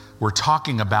we're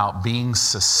talking about being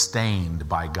sustained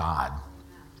by God.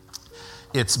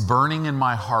 It's burning in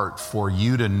my heart for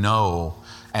you to know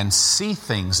and see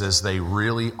things as they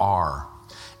really are.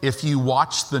 If you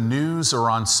watch the news or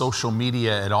on social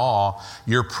media at all,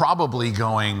 you're probably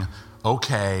going,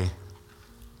 okay,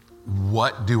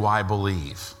 what do I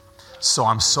believe? So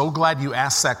I'm so glad you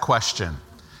asked that question,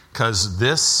 because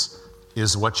this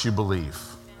is what you believe.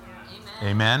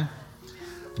 Amen?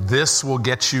 This will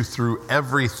get you through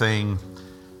everything.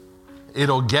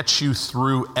 It'll get you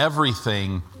through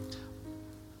everything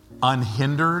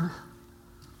unhindered,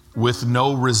 with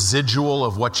no residual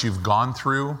of what you've gone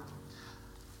through.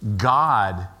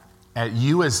 God,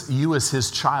 you as his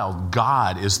child,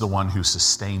 God is the one who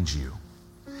sustains you.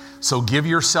 So give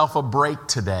yourself a break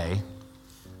today,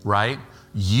 right?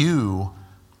 You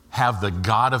have the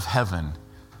God of heaven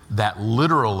that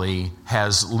literally,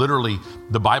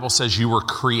 the Bible says you were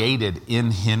created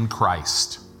in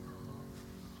Christ.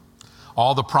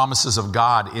 All the promises of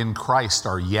God in Christ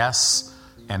are yes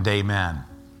and amen.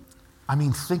 I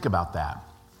mean, think about that.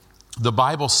 The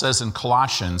Bible says in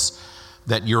Colossians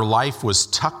that your life was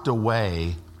tucked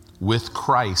away with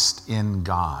Christ in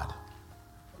God.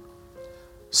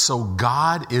 So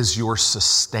God is your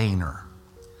sustainer.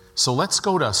 So let's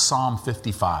go to Psalm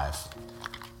 55.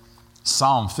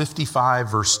 Psalm 55,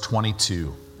 verse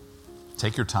 22.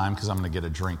 Take your time, because I'm going to get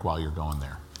a drink while you're going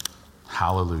there.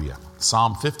 Hallelujah.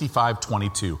 Psalm 55,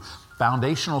 22.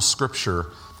 Foundational scripture,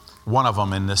 one of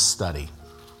them in this study.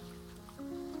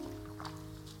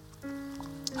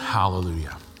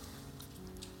 Hallelujah.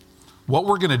 What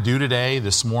we're going to do today,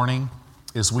 this morning,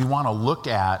 is we want to look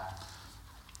at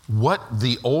what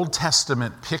the Old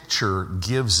Testament picture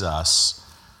gives us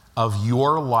of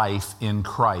your life in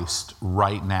Christ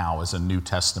right now as a New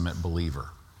Testament believer.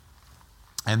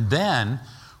 And then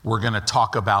we're going to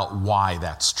talk about why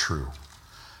that's true.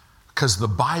 Because the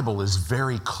Bible is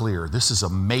very clear. This is a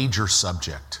major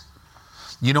subject.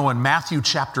 You know, in Matthew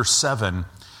chapter 7,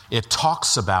 it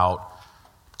talks about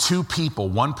two people,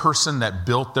 one person that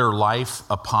built their life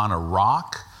upon a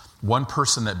rock, one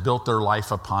person that built their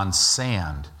life upon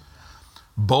sand.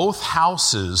 Both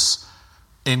houses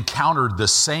encountered the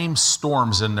same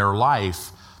storms in their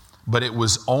life, but it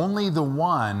was only the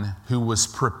one who was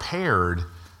prepared.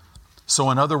 So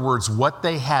in other words, what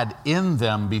they had in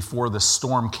them before the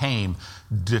storm came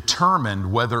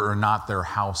determined whether or not their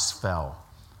house fell.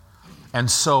 And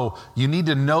so you need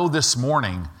to know this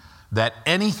morning that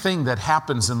anything that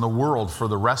happens in the world for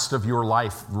the rest of your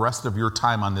life, the rest of your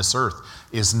time on this earth,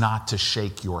 is not to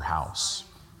shake your house.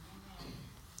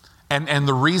 And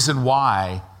the reason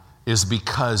why is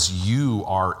because you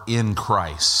are in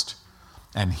Christ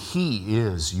and He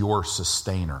is your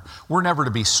sustainer. We're never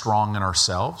to be strong in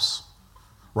ourselves,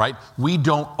 right? We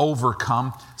don't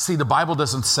overcome. See, the Bible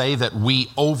doesn't say that we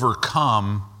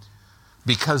overcome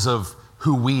because of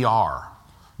who we are.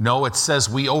 No, it says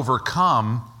we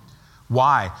overcome.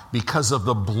 Why? Because of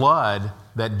the blood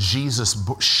that Jesus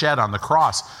shed on the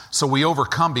cross. So we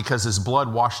overcome because His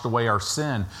blood washed away our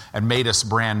sin and made us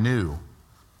brand new.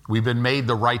 We've been made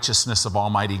the righteousness of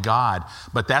Almighty God.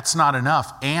 But that's not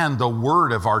enough. And the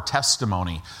word of our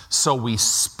testimony. So we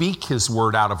speak His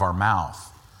word out of our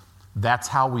mouth. That's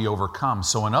how we overcome.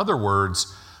 So in other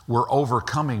words, we're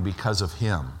overcoming because of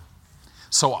Him.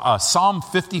 So Psalm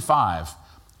 55,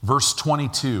 verse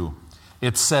 22,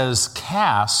 it says,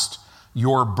 "Cast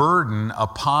your burden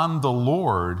upon the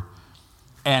Lord,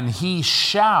 and He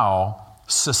shall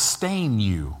sustain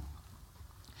you."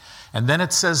 And then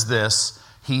it says this,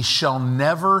 "He shall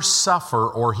never suffer,"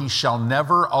 or He shall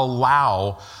never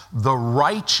allow the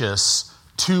righteous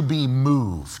to be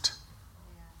moved.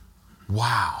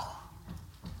 Wow.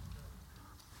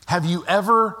 Have you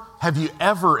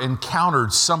ever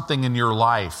encountered something in your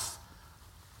life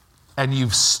and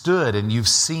you've stood and you've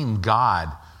seen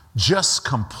God just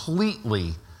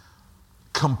completely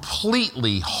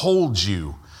hold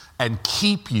you and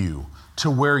keep you to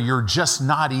where you're just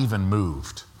not even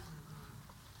moved?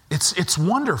 It's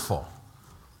wonderful.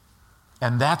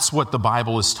 And that's what the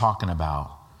Bible is talking about.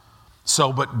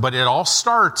 So, but it all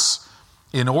starts,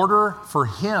 in order for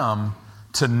Him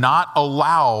to not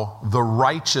allow the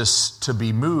righteous to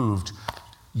be moved,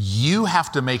 you have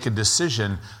to make a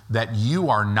decision that you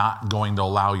are not going to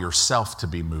allow yourself to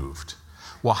be moved.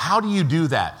 Well, how do you do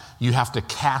that? You have to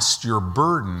cast your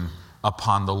burden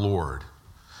upon the Lord.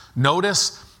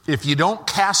 Notice, if you don't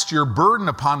cast your burden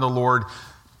upon the Lord,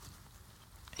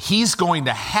 He's going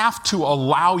to have to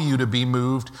allow you to be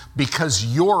moved because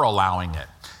you're allowing it.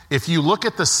 If you look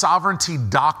at the sovereignty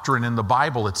doctrine in the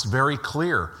Bible, it's very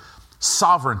clear.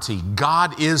 Sovereignty.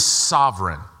 God is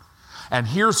sovereign. And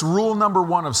here's rule number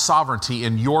one of sovereignty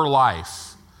in your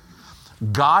life.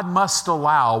 God must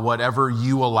allow whatever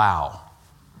you allow.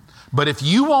 But if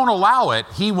you won't allow it,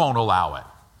 he won't allow it.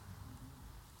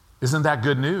 Isn't that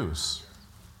good news?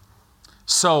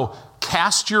 So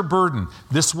cast your burden.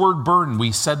 This word burden,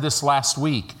 we said this last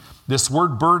week. This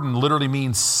word burden literally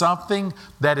means something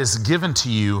that is given to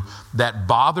you that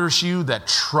bothers you, that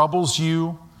troubles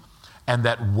you, and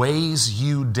that weighs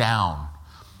you down.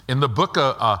 In the book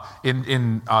of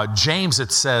James,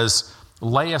 it says,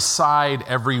 lay aside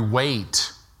every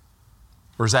weight.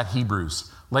 Or is that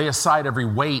Hebrews? Lay aside every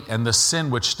weight and the sin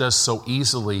which does so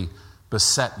easily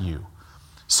beset you.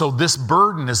 So this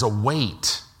burden is a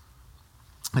weight.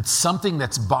 It's something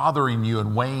that's bothering you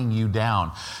and weighing you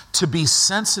down. To be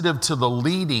sensitive to the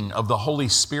leading of the Holy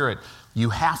Spirit, you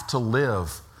have to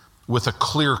live with a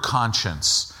clear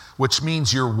conscience, which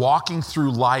means you're walking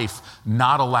through life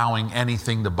not allowing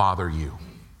anything to bother you.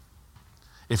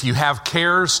 If you have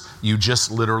cares, you just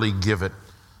literally give it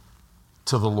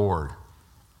to the Lord.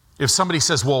 If somebody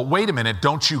says, well, wait a minute,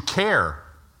 don't you care?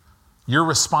 Your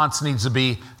response needs to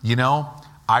be,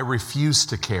 I refuse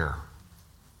to care.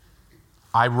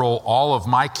 I roll all of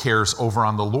my cares over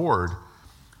on the Lord,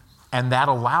 and that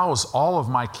allows all of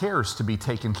my cares to be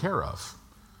taken care of.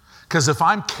 Because if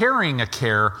I'm carrying a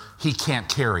care, he can't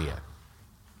carry it.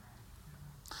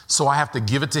 So I have to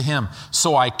give it to him.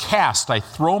 So I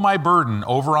throw my burden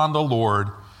over on the Lord,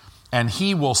 and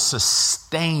he will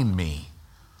sustain me.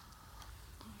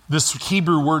 This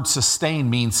Hebrew word sustain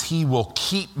means he will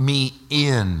keep me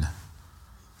in.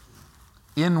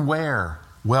 In where?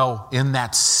 Well, in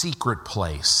that secret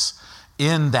place,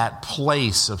 in that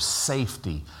place of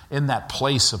safety, in that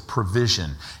place of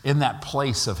provision, in that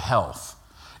place of health.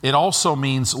 It also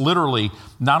means literally,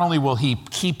 not only will he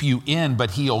keep you in,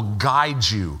 but he'll guide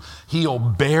you, he'll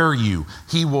bear you,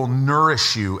 he will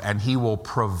nourish you, and he will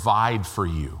provide for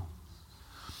you.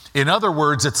 In other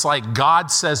words, it's like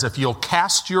God says, if you'll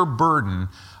cast your burden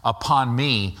upon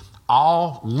me,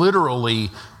 I'll literally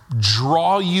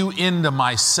draw you into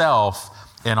myself,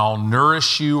 and I'll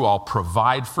nourish you, I'll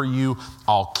provide for you,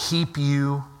 I'll keep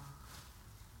you.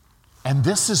 And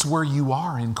this is where you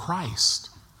are in Christ.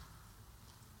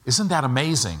 Isn't that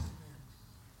amazing?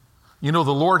 The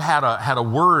Lord had a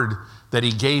word that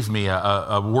he gave me,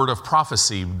 a word of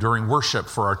prophecy during worship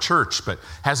for our church, but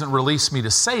hasn't released me to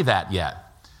say that yet.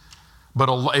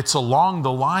 But it's along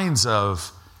the lines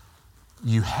of,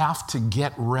 you have to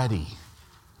get ready.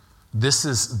 This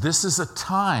is a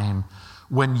time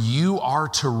when you are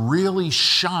to really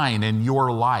shine in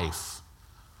your life.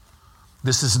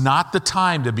 This is not the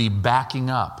time to be backing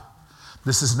up.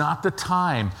 This is not the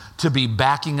time to be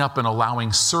backing up and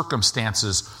allowing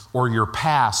circumstances or your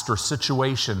past or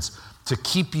situations to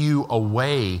keep you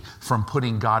away from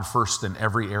putting God first in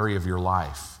every area of your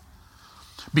life.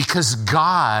 Because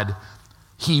God,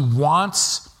 he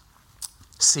wants,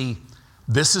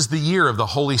 this is the year of the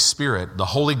Holy Spirit, the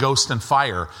Holy Ghost and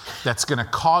fire, that's going to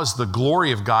cause the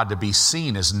glory of God to be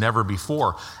seen as never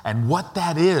before. And what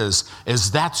that is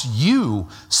that's you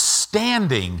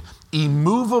standing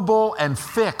immovable and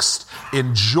fixed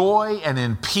in joy and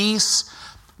in peace,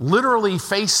 literally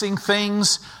facing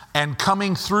things and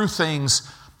coming through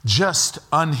things just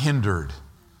unhindered.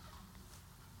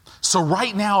 So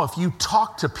right now, if you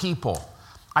talk to people,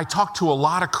 I talk to a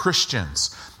lot of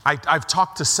Christians. I've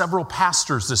talked to several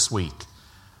pastors this week.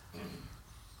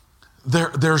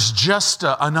 There's just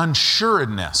an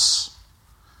unsureness.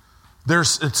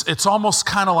 It's almost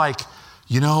kind of like,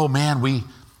 man,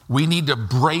 we need to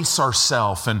brace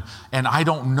ourselves, and I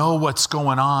don't know what's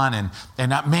going on, and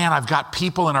man, I've got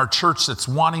people in our church that's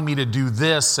wanting me to do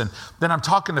this, and then I'm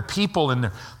talking to people, and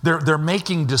they're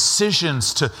making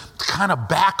decisions to kind of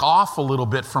back off a little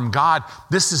bit from God.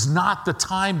 This is not the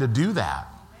time to do that.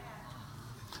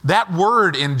 That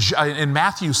word in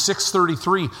Matthew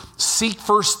 6:33, seek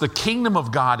first the kingdom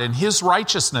of God and his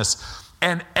righteousness,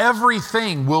 and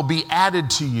everything will be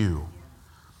added to you.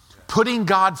 Putting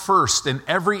God first in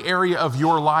every area of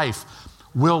your life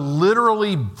will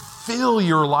literally fill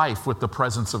your life with the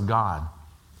presence of God.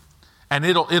 And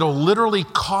it'll literally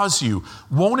cause you,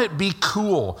 won't it be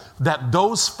cool that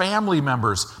those family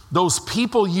members, those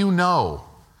people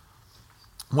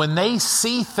when they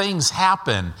see things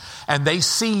happen and they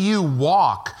see you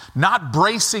walk, not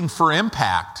bracing for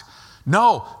impact.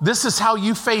 No, this is how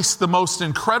you face the most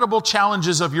incredible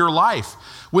challenges of your life.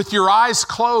 With your eyes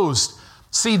closed.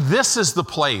 See, this is the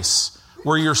place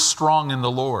where you're strong in the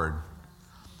Lord.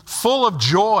 Full of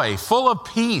joy, full of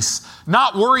peace,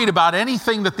 not worried about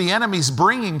anything that the enemy's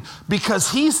bringing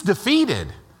because he's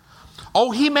defeated.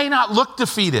 Oh, he may not look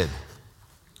defeated.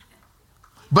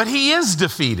 But he is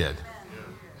defeated.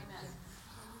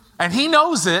 And he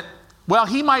knows it. Well,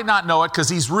 he might not know it because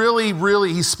he's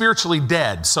he's spiritually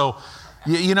dead. So,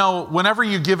 whenever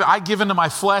I give into my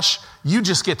flesh, you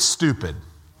just get stupid,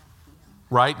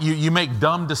 right? You make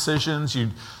dumb decisions,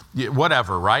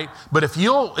 whatever, right? But if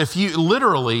you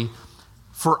literally,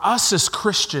 for us as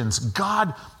Christians,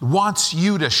 God wants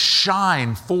you to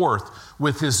shine forth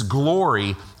with his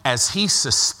glory as he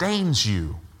sustains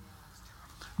you.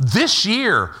 This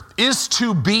year is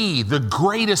to be the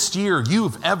greatest year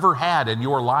you've ever had in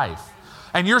your life.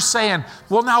 And you're saying,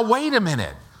 well, now wait a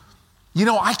minute.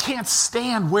 I can't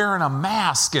stand wearing a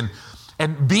mask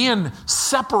and being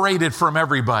separated from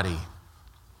everybody.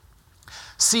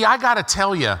 See, I got to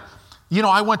tell you,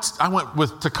 I went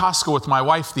to Costco with my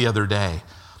wife the other day,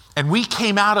 and we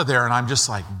came out of there, and I'm just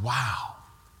like, wow.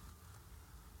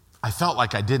 I felt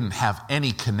like I didn't have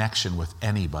any connection with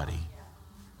anybody.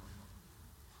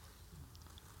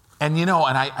 And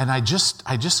I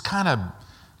just kind of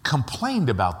complained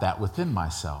about that within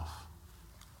myself.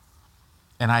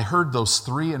 And I heard those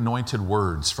 3 anointed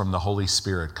words from the Holy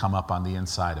Spirit come up on the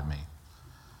inside of me.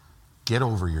 Get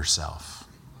over yourself.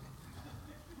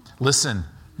 Listen,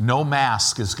 no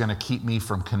mask is going to keep me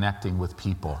from connecting with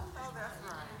people.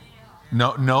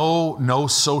 No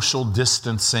social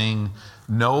distancing,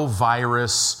 no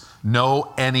virus,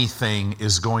 no anything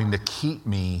is going to keep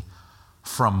me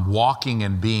from walking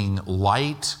and being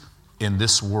light in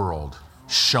this world,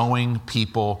 showing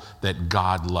people that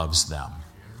God loves them,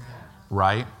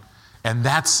 right? And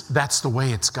that's the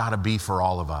way it's got to be for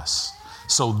all of us.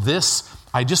 So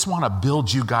I just want to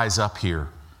build you guys up here.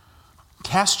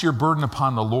 Cast your burden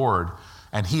upon the Lord,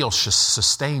 and he'll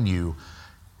sustain you.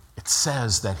 It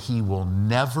says that he will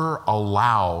never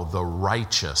allow the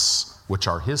righteous, which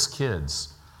are his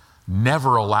kids,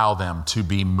 never allow them to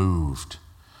be moved.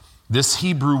 This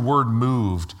Hebrew word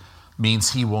moved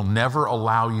means he will never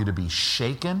allow you to be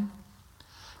shaken.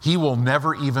 He will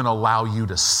never even allow you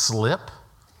to slip.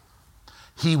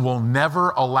 He will never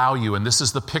allow you, and this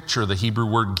is the picture the Hebrew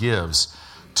word gives,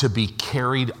 to be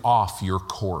carried off your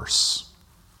course.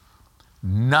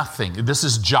 Nothing. This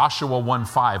is Joshua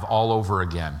 1:5 all over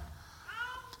again.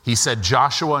 He said,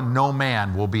 Joshua, no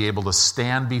man will be able to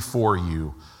stand before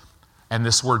you. And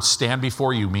this word stand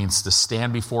before you means to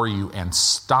stand before you and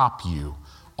stop you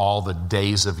all the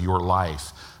days of your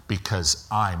life because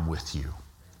I'm with you.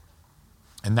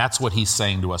 And that's what he's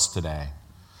saying to us today.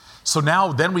 So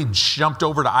then we jumped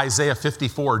over to Isaiah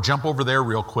 54. Jump over there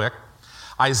real quick.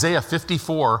 Isaiah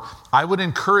 54, I would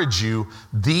encourage you,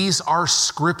 these are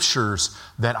scriptures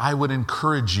that I would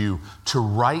encourage you to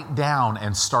write down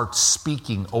and start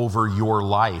speaking over your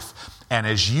life. And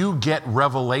as you get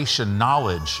revelation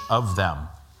knowledge of them,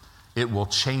 it will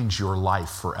change your life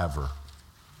forever.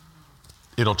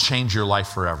 It'll change your life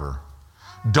forever.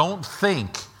 Don't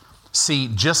think,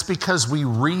 just because we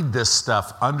read this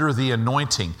stuff under the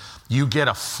anointing, you get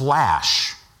a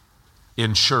flash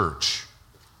in church.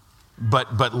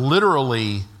 But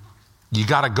literally, you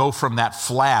got to go from that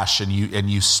flash and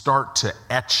you start to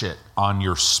etch it on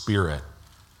your spirit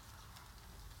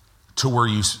to where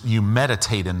you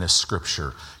meditate in this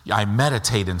scripture. I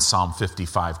meditate in Psalm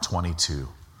 55:22.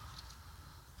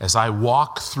 As I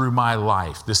walk through my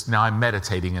life, now I'm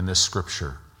meditating in this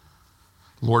scripture.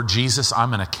 Lord Jesus, I'm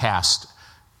going to cast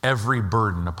every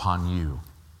burden upon you.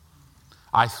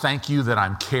 I thank you that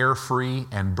I'm carefree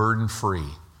and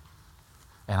burden-free.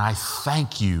 And I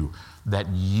thank you that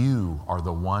you are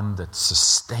the one that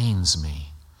sustains me.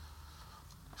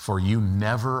 For you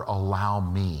never allow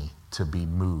me to be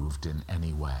moved in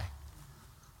any way.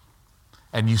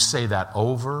 And you say that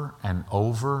over and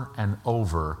over and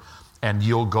over, and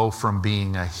you'll go from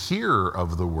being a hearer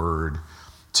of the word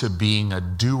to being a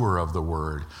doer of the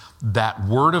word. That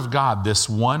word of God, this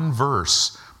one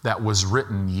verse that was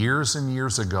written years and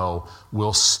years ago,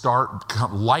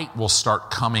 light will start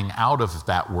coming out of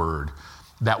that word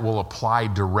that will apply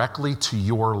directly to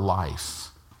your life.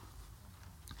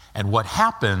 And what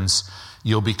happens,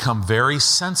 you'll become very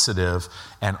sensitive,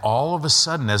 and all of a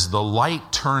sudden, as the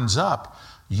light turns up,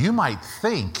 you might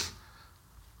think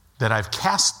that I've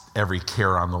cast every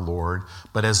care on the Lord,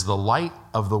 but as the light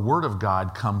of the Word of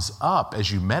God comes up,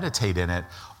 as you meditate in it,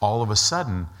 all of a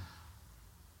sudden,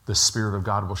 the Spirit of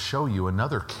God will show you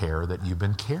another care that you've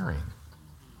been carrying.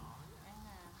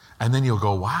 And then you'll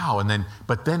go, wow,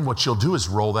 but then what you'll do is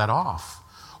roll that off.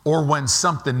 Or when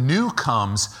something new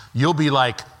comes, you'll be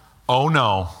like, oh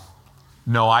no,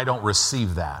 I don't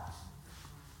receive that.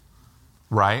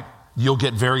 Right? You'll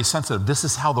get very sensitive. This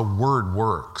is how the word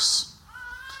works.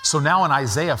 So now in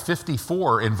Isaiah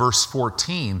 54 in verse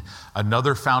 14,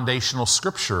 another foundational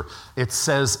scripture, it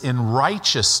says, in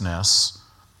righteousness,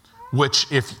 which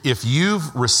if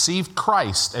you've received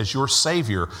Christ as your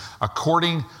Savior,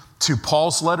 according to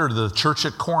Paul's letter to the church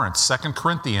at Corinth, 2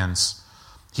 Corinthians,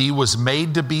 he was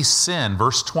made to be sin,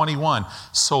 verse 21,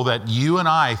 so that you and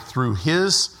I, through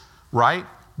his, right,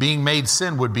 being made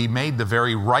sin, would be made the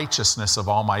very righteousness of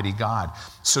Almighty God.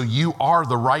 So you are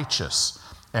the righteous.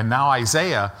 And now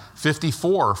Isaiah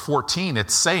 54:14,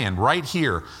 it's saying right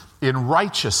here, in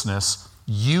righteousness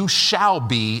you shall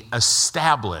be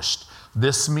established.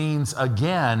 This means,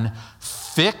 again,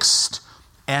 fixed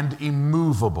and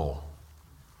immovable.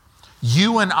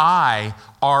 You and I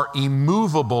are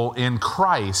immovable in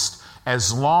Christ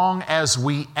as long as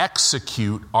we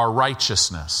execute our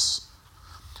righteousness.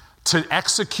 To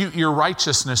execute your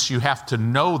righteousness, you have to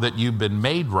know that you've been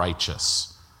made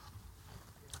righteous.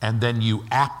 And then you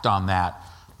act on that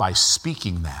by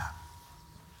speaking that.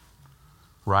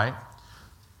 Right?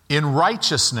 In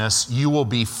righteousness, you will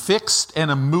be fixed and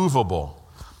immovable.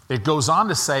 It goes on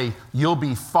to say, you'll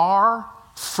be far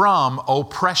from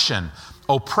oppression.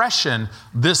 Oppression,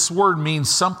 this word means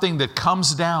something that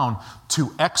comes down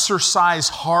to exercise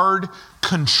hard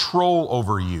control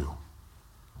over you.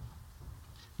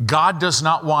 God does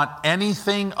not want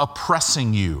anything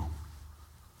oppressing you.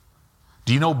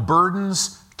 Do you know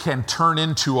burdens can turn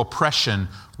into oppression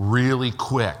really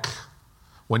quick?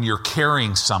 When you're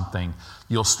carrying something,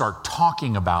 you'll start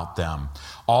talking about them.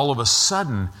 All of a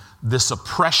sudden, this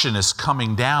oppression is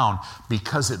coming down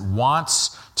because it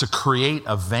wants to create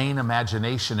a vain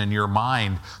imagination in your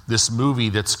mind, this movie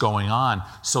that's going on,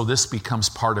 so this becomes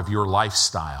part of your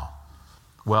lifestyle.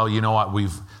 Well, you know what,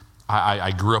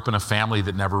 I grew up in a family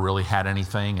that never really had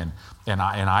anything, and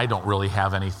I don't really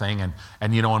have anything.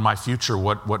 And you know, in my future,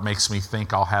 what makes me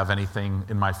think I'll have anything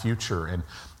in my future? And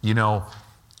you know,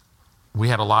 we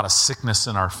had a lot of sickness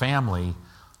in our family,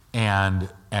 and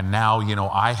now, you know,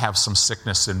 I have some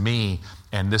sickness in me,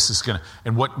 and this is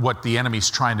and what the enemy's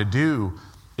trying to do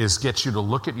is get you to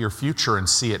look at your future and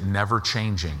see it never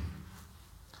changing.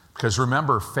 Because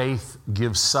remember, faith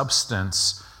gives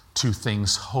substance to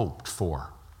things hoped for.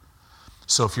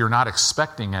 So if you're not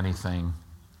expecting anything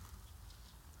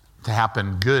to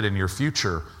happen good in your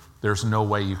future, there's no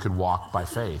way you could walk by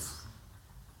faith.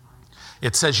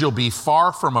 It says you'll be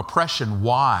far from oppression.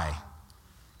 Why?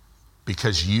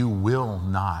 Because you will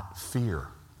not fear.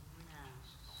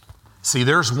 See,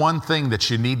 there's one thing that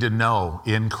you need to know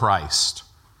in Christ.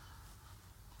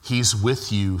 He's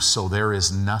with you, so there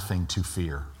is nothing to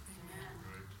fear.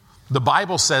 The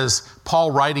Bible says, Paul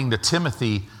writing to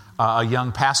Timothy, a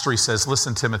young pastor, he says,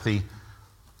 listen, Timothy,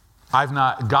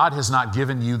 God has not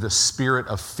given you the spirit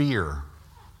of fear.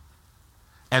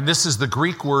 And this is the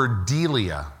Greek word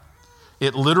delia.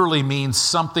 It literally means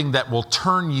something that will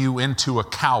turn you into a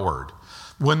coward.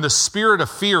 When the spirit of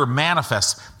fear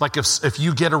manifests, like if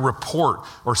you get a report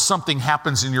or something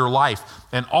happens in your life,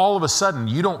 and all of a sudden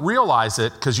you don't realize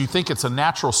it because you think it's a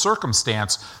natural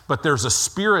circumstance, but there's a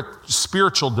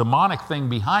spiritual demonic thing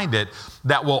behind it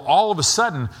that will all of a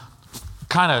sudden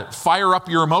kind of fire up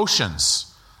your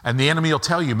emotions. And the enemy will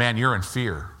tell you, man, you're in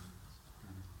fear.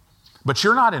 But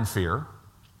you're not in fear.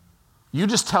 You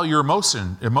just tell your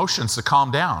emotions to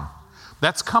calm down.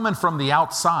 That's coming from the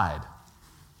outside.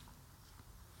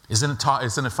 Isn't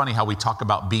it funny how we talk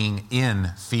about being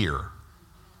in fear?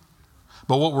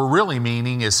 But what we're really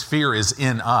meaning is fear is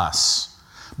in us,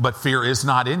 but fear is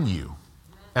not in you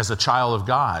as a child of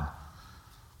God.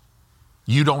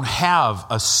 You don't have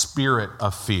a spirit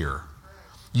of fear.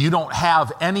 You don't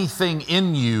have anything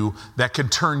in you that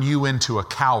could turn you into a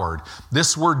coward.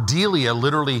 This word delia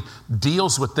literally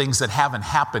deals with things that haven't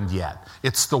happened yet.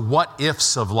 It's the what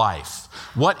ifs of life.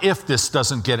 What if this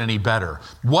doesn't get any better?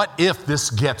 What if this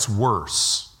gets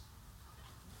worse?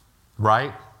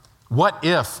 Right? What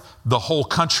if the whole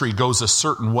country goes a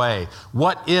certain way?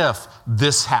 What if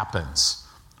this happens?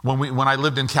 When I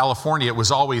lived in California, it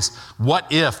was always, what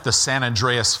if the San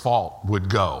Andreas Fault would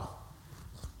go?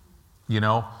 You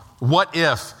know, what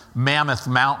if Mammoth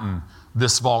Mountain,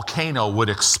 this volcano, would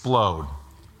explode?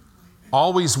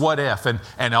 Always what if.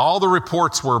 And all the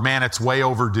reports were, man, it's way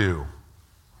overdue.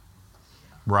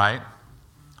 Right?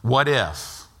 What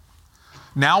if?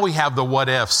 Now we have the what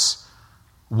ifs.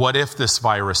 What if this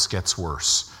virus gets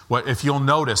worse? What if you'll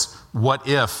notice, what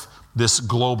if this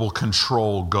global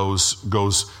control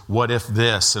goes, what if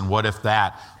this and what if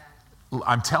that?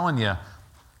 I'm telling you,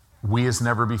 we as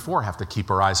never before have to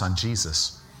keep our eyes on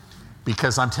Jesus.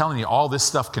 Because I'm telling you, all this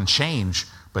stuff can change,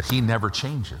 but he never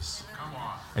changes.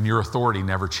 And your authority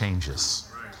never changes.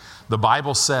 The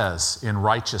Bible says in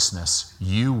righteousness,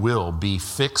 you will be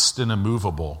fixed and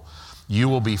immovable. You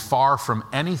will be far from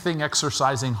anything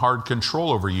exercising hard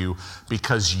control over you,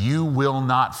 because you will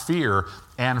not fear,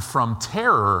 and from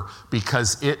terror,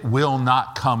 because it will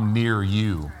not come near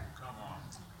you.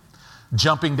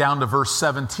 Jumping down to verse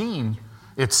 17,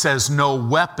 it says no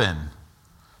weapon.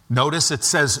 Notice it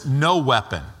says no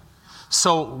weapon.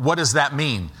 So what does that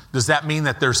mean? Does that mean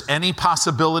that there's any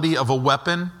possibility of a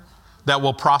weapon that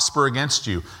will prosper against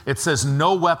you? It says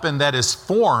no weapon that is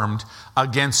formed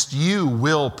against you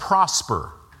will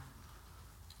prosper.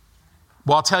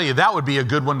 Well, I'll tell you, that would be a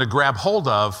good one to grab hold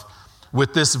of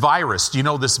with this virus. Do you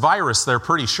know this virus, they're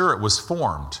pretty sure it was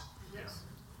formed.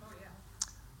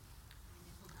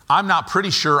 I'm not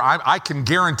pretty sure. I can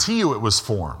guarantee you it was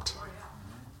formed.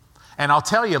 And I'll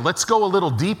tell you, let's go a little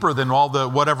deeper than all the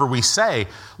whatever we say.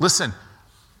 Listen,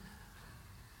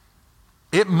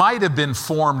 it might have been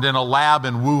formed in a lab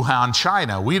in Wuhan,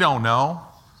 China. We don't know.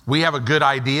 We have a good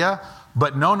idea.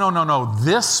 But no.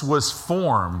 This was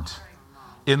formed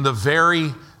in the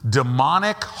very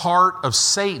demonic heart of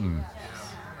Satan.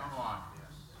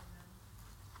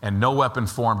 And no weapon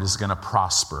formed is going to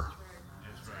prosper.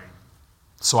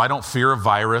 So I don't fear a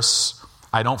virus.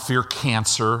 I don't fear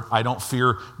cancer. I don't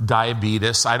fear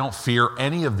diabetes. I don't fear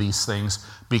any of these things,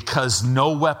 because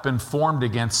no weapon formed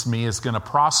against me is going to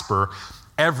prosper.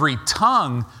 Every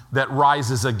tongue that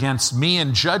rises against me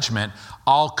in judgment,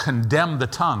 I'll condemn the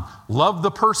tongue. Love the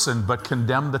person, but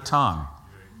condemn the tongue.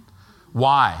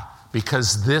 Why?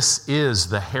 Because this is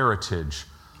the heritage.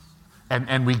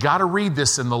 And we got to read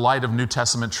this in the light of New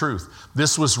Testament truth.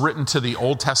 This was written to the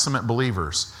Old Testament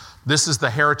believers. This is the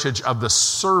heritage of the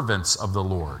servants of the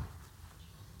Lord.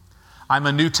 I'm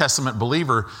a New Testament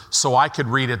believer, so I could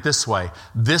read it this way.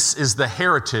 This is the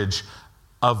heritage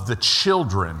of the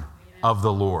children of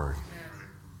the Lord.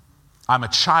 I'm a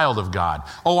child of God.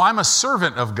 Oh, I'm a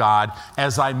servant of God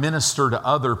as I minister to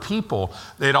other people.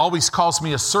 It always calls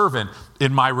me a servant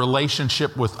in my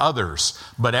relationship with others.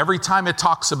 But every time it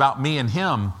talks about me and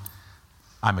him,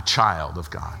 I'm a child of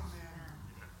God.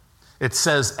 It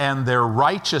says, and their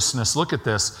righteousness, look at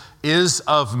this, is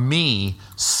of me,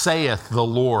 saith the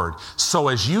Lord. So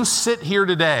as you sit here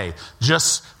today,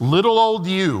 just little old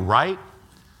you, right?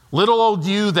 Little old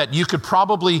you that you could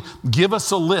probably give us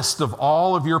a list of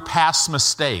all of your past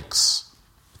mistakes.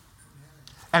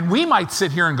 And we might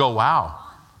sit here and go, wow,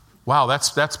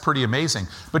 that's pretty amazing.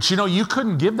 But you know, you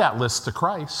couldn't give that list to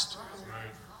Christ.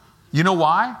 You know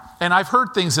why? And I've heard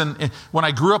things, when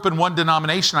I grew up in one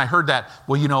denomination, I heard that,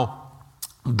 well, you know,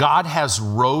 God has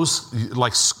rose-colored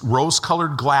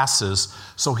glasses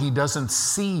so he doesn't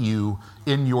see you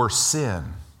in your sin.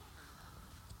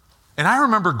 And I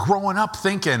remember growing up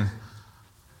thinking,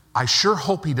 I sure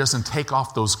hope he doesn't take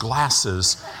off those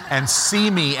glasses and see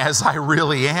me as I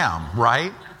really am,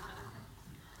 right?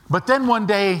 But then one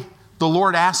day, the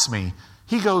Lord asked me,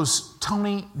 he goes,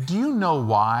 Tony, do you know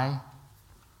why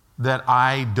that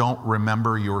I don't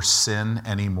remember your sin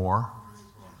anymore?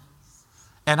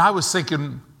 And I was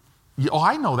thinking, oh,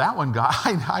 I know that one, God.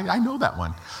 I know that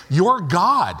one. You're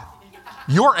God.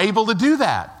 You're able to do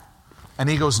that. And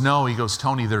he goes, no. He goes,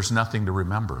 Tony, there's nothing to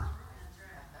remember.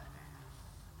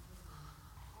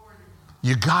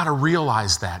 You got to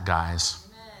realize that, guys.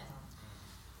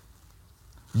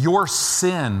 Your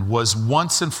sin was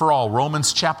once and for all,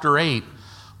 Romans chapter 8,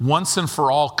 once and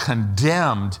for all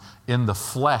condemned in the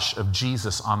flesh of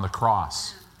Jesus on the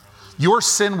cross. Your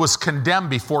sin was condemned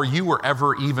before you were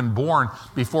ever even born,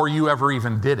 before you ever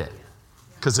even did it,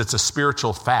 because it's a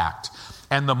spiritual fact.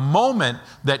 And the moment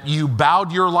that you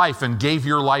bowed your life and gave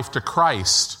your life to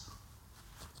Christ,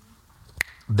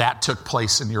 that took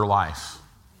place in your life.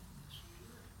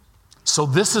 So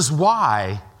this is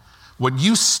why when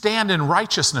you stand in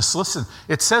righteousness, listen,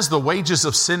 it says the wages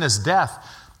of sin is death.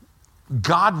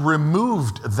 God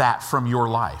removed that from your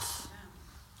life.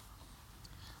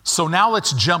 So now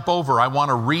let's jump over. I want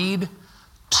to read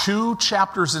 2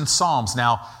 chapters in Psalms.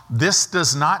 Now, this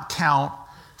does not count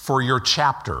for your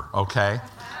chapter, okay?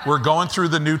 We're going through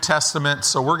the New Testament,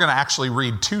 so we're going to actually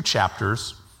read 2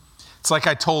 chapters. It's like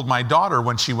I told my daughter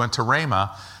when she went to Rhema,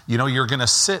 you know, you're going to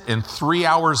sit in 3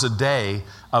 hours a day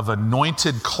of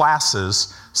anointed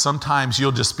classes. Sometimes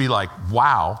you'll just be like,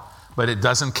 wow, but it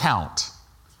doesn't count.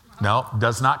 No, it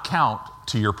does not count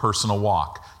to your personal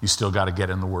walk. You still got to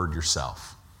get in the Word yourself.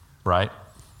 Right?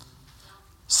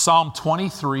 Psalm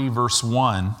 23, verse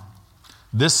 1.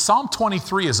 This Psalm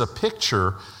 23 is a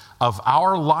picture of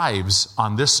our lives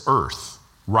on this earth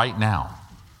right now.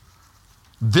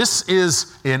 This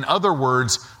is, in other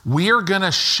words, we are going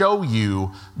to show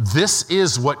you this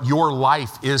is what your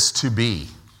life is to be.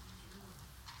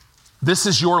 This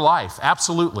is your life,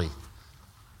 absolutely.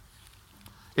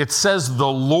 It says, the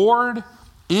Lord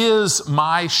is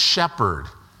my shepherd.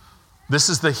 This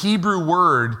is the Hebrew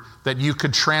word that you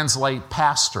could translate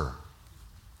pastor.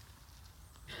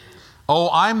 Oh,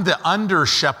 I'm the under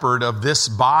shepherd of this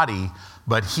body,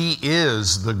 but he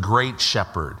is the great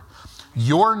shepherd.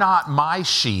 You're not my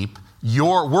sheep.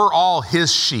 We're all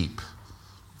his sheep.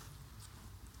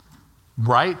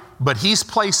 Right? But he's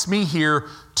placed me here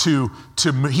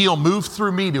he'll move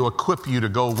through me to equip you to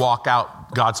go walk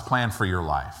out God's plan for your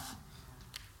life.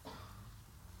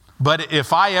 But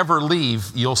if I ever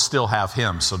leave, you'll still have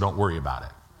him, so don't worry about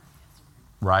it.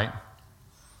 Right?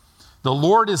 The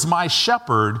Lord is my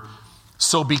shepherd,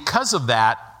 so because of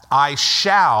that, I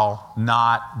shall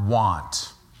not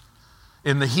want.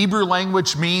 In the Hebrew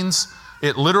language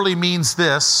it literally means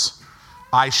this: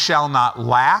 I shall not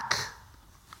lack,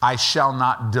 I shall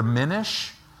not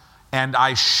diminish, and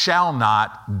I shall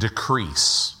not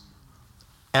decrease.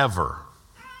 Ever.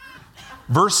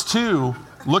 Verse 2,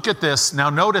 look at this. Now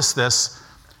notice this.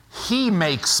 He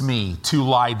makes me to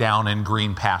lie down in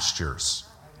green pastures.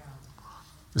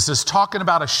 This is talking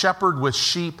about a shepherd with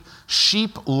sheep.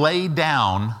 Sheep lay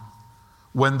down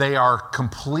when they are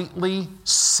completely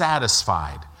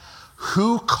satisfied.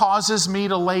 Who causes me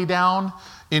to lay down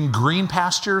in green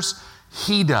pastures?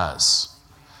 He does.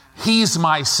 He's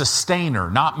my sustainer,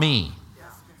 not me.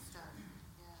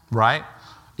 Right?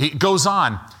 It goes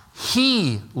on.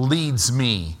 He leads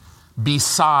me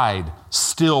beside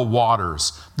still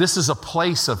waters. This is a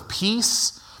place of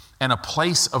peace and a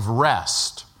place of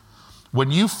rest.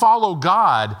 When you follow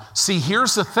God, see,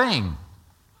 here's the thing.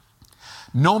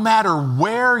 No matter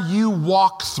where you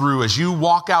walk through as you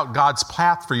walk out God's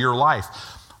path for your life,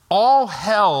 all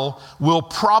hell will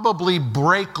probably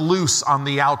break loose on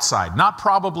the outside. Not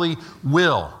probably,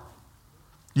 will.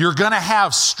 You're going to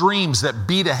have streams that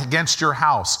beat against your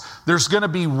house. There's going to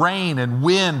be rain and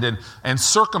wind and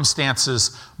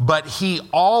circumstances, but he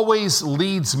always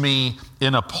leads me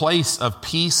in a place of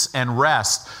peace and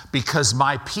rest, because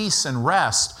my peace and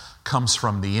rest comes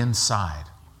from the inside.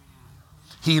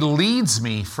 He leads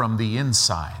me from the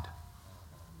inside.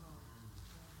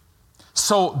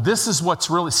 So this is what's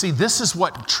really, this is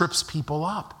what trips people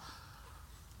up.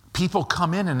 People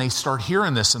come in and they start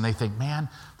hearing this and they think, man,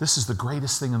 this is the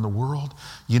greatest thing in the world.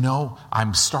 You know,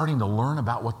 I'm starting to learn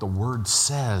about what the Word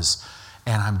says,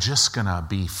 and I'm just going to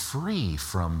be free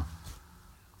from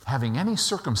having any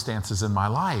circumstances in my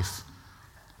life.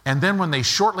 And then when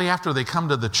shortly after they come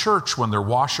to the church, when their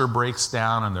washer breaks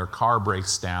down and their car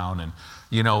breaks down and,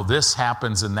 you know, this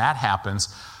happens and that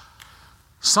happens,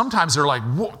 sometimes they're like,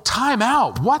 time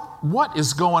out. What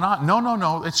is going on?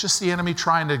 No. It's just the enemy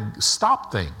trying to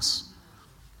stop things.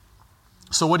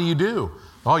 So what do?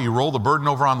 Oh, you roll the burden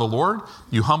over on the Lord.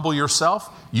 You humble yourself.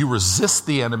 You resist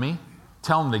the enemy.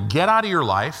 Tell him to get out of your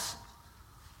life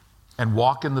and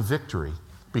walk in the victory,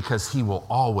 because he will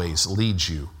always lead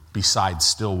you beside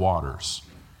still waters.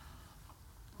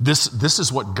 This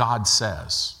is what God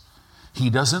says. He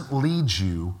doesn't lead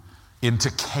you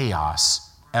into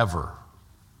chaos ever.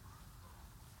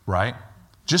 Right?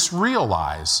 Just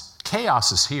realize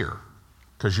chaos is here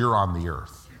because you're on the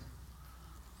earth.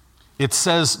 It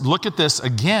says, look at this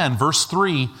again, verse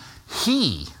 3,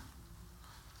 he,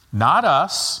 not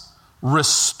us,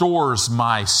 restores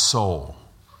my soul.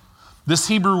 This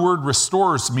Hebrew word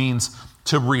restores means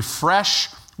to refresh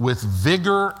with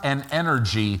vigor and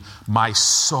energy my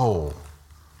soul.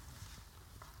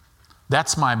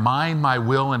 That's my mind, my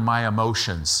will, and my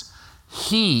emotions.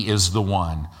 He is the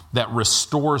one that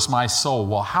restores my soul.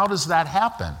 Well, how does that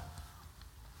happen?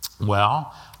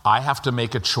 Well, I have to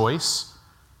make a choice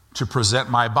to present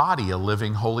my body a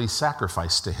living, holy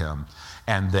sacrifice to him.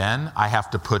 And then I have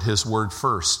to put his word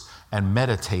first and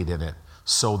meditate in it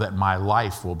so that my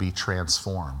life will be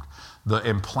transformed. The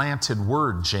implanted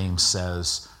word, James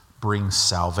says, brings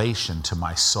salvation to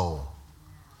my soul.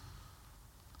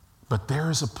 But there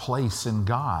is a place in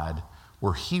God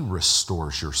where he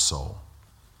restores your soul.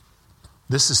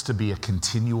 This is to be a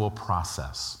continual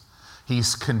process.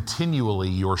 He's continually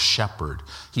your shepherd.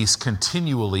 He's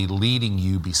continually leading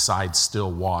you beside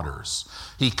still waters.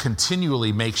 He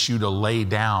continually makes you to lay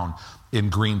down in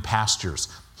green pastures.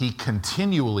 He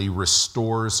continually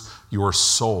restores your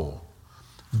soul.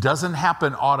 Doesn't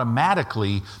happen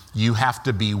automatically. You have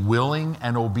to be willing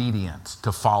and obedient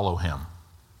to follow him.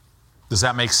 Does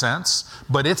that make sense?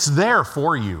 But it's there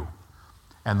for you,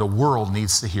 and the world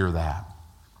needs to hear that.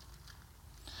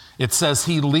 It says,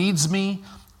 he leads me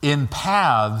in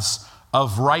paths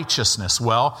of righteousness.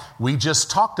 Well, we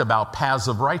just talked about paths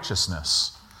of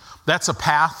righteousness. That's a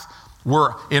path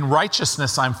In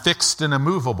righteousness, I'm fixed and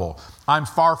immovable. I'm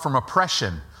far from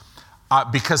oppression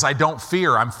because I don't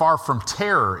fear. I'm far from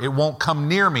terror. It won't come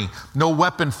near me. No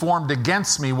weapon formed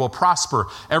against me will prosper.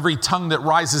 Every tongue that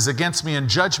rises against me in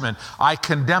judgment, I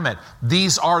condemn it.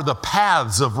 These are the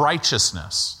paths of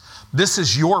righteousness. This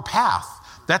is your path.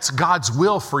 That's God's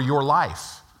will for your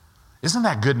life. Isn't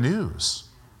that good news?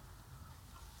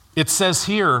 It says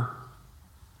here,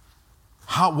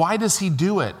 why does he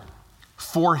do it?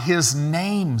 For his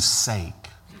name's sake.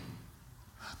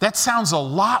 That sounds a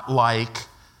lot like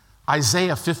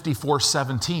Isaiah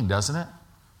 54:17, doesn't it?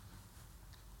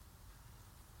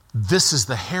 This is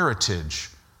the heritage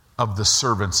of the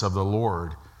servants of the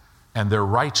Lord, and their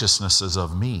righteousness is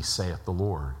of me, saith the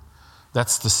Lord.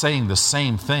 That's the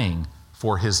same thing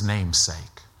for his name's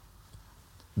sake.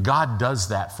 God does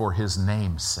that for his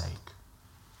name's sake.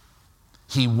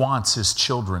 He wants his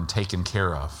children taken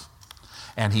care of.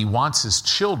 And he wants his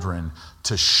children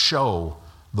to show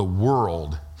the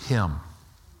world him.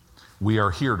 We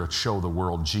are here to show the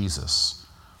world Jesus.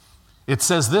 It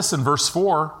says this in verse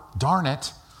 4, darn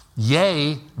it,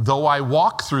 yea, though I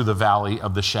walk through the valley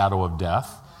of the shadow of death.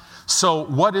 So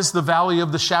what is the valley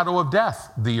of the shadow of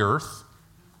death? The earth.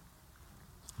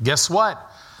 Guess what?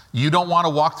 You don't want to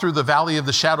walk through the valley of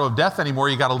the shadow of death anymore.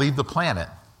 You got to leave the planet.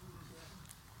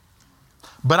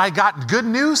 But I got good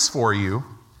news for you.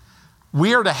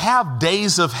 We are to have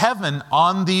days of heaven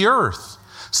on the earth.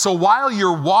 So while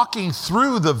you're walking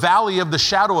through the valley of the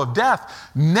shadow of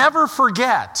death, never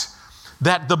forget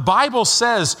that the Bible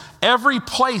says every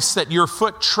place that your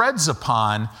foot treads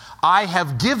upon, I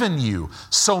have given you.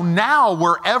 So now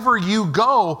wherever you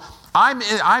go,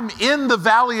 I'm in the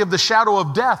valley of the shadow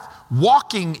of death,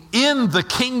 walking in the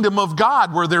kingdom of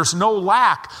God where there's no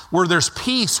lack, where there's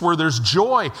peace, where there's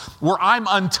joy, where I'm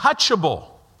untouchable.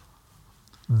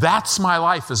 That's my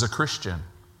life as a Christian.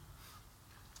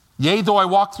 Yea, though I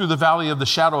walk through the valley of the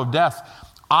shadow of death,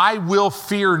 I will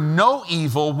fear no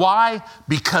evil. Why?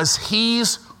 Because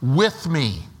he's with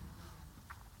me.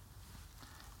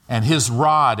 And his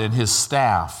rod and his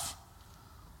staff,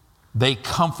 they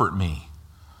comfort me.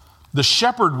 The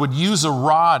shepherd would use a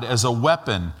rod as a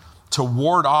weapon to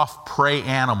ward off prey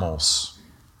animals.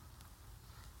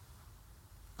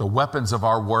 The weapons of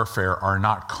our warfare are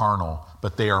not carnal,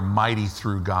 but they are mighty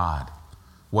through God.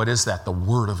 What is that? The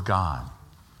Word of God.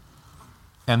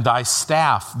 And thy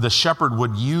staff, the shepherd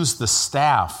would use the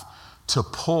staff to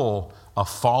pull a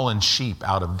fallen sheep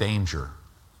out of danger.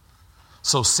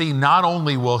 So see, not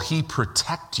only will he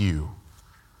protect you,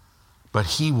 but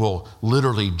he will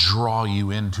literally draw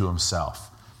you into himself.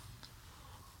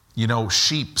 You know,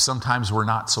 sheep, sometimes we're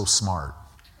not so smart.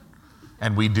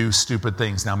 And we do stupid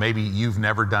things. Now, maybe you've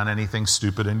never done anything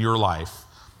stupid in your life.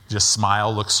 Just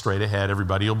smile, look straight ahead.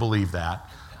 Everybody will believe that,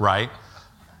 right?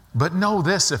 But know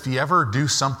this, if you ever do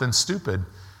something stupid,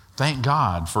 thank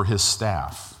God for his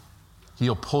staff.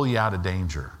 He'll pull you out of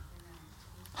danger.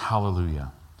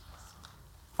 Hallelujah.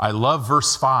 I love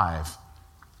verse 5.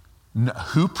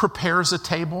 Who prepares a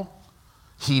table?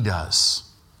 He does.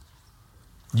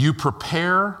 You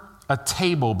prepare a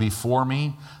table before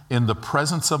me in the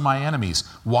presence of my enemies.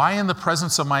 Why in the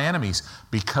presence of my enemies?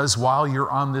 Because while you're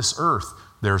on this earth,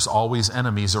 there's always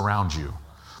enemies around you.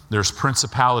 There's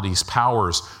principalities,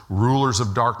 powers, rulers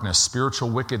of darkness, spiritual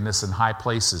wickedness in high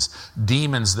places,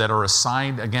 demons that are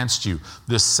assigned against you,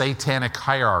 this satanic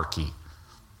hierarchy.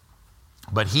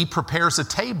 But he prepares a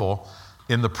table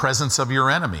in the presence of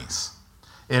your enemies.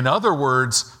 In other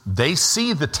words, they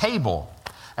see the table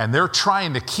and they're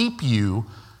trying to keep you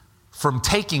from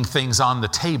taking things on the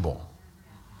table.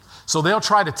 So they'll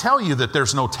try to tell you that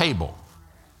there's no table.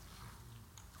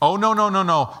 Oh, no.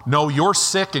 No, you're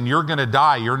sick and you're going to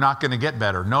die. You're not going to get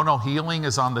better. No, healing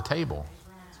is on the table.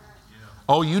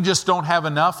 Oh, you just don't have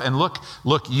enough. And look,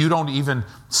 you don't even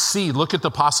see. Look at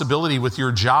the possibility with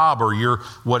your job or your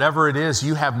whatever it is.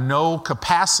 You have no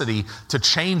capacity to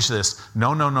change this.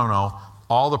 No.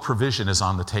 All the provision is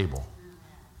on the table.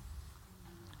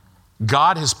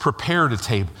 God has prepared a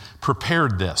table,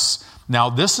 prepared this. Now,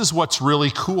 this is what's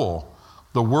really cool.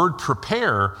 The word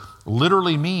prepare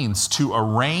literally means to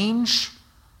arrange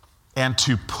and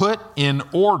to put in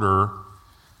order.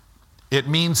 It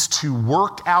means to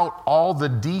work out all the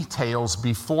details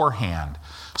beforehand.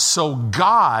 So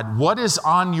God, what is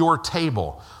on your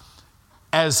table?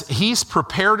 As he's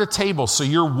prepared a table, so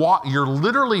you're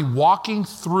literally walking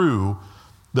through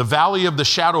the valley of the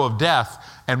shadow of death,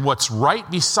 and what's right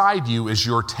beside you is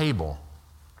your table.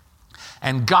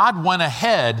 And God went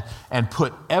ahead and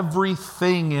put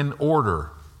everything in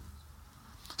order.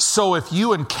 So if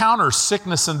you encounter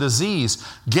sickness and disease,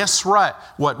 guess what?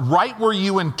 Right where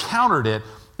you encountered it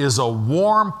is a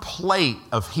warm plate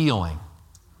of healing,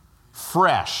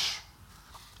 fresh.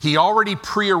 He already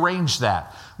prearranged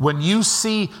that. When you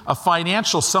see a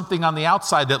financial something on the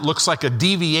outside that looks like a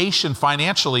deviation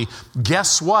financially,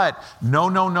 guess what?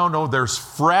 No. There's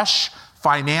fresh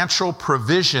financial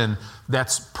provision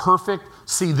that's perfect.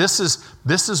 See, this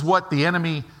is what the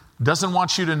enemy doesn't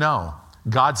want you to know.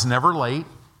 God's never late.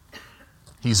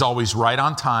 He's always right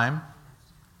on time.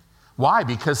 Why?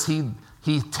 Because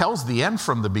he tells the end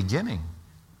from the beginning.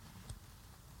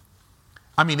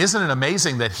 I mean, isn't it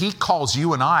amazing that he calls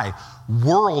you and I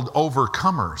world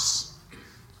overcomers?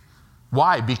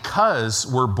 Why? Because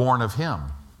we're born of him.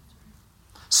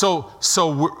 So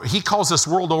he calls us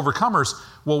world overcomers.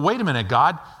 Well, wait a minute,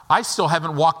 God. I still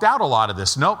haven't walked out a lot of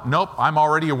this. Nope. I'm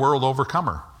already a world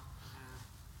overcomer.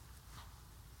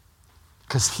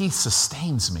 Because he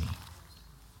sustains me.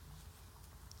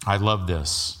 I love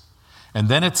this. And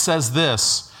then it says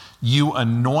this, you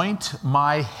anoint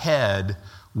my head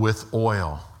with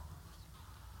oil.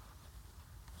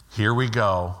 Here we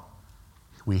go.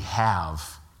 We have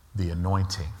the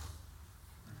anointing.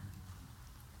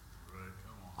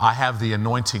 I have the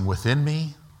anointing within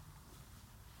me.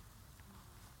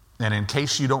 And in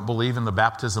case you don't believe in the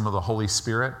baptism of the Holy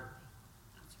Spirit,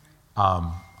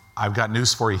 I've got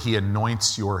news for you. He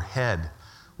anoints your head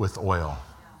with oil.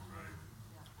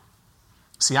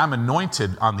 See, I'm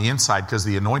anointed on the inside because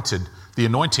the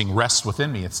anointing rests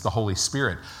within me. It's the Holy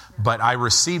Spirit. But I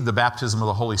received the baptism of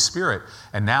the Holy Spirit,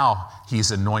 and now he's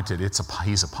anointed.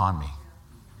 He's upon me.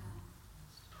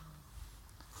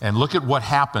 And look at what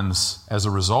happens as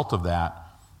a result of that.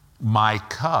 My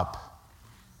cup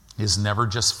is never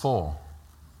just full.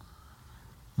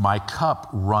 My cup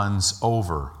runs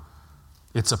over.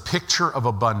 It's a picture of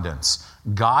abundance.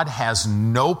 God has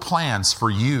no plans for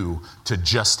you to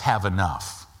just have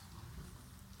enough.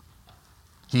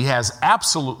 He has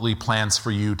absolutely plans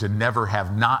for you to never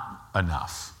have not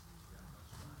enough.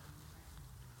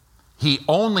 He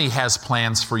only has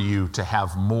plans for you to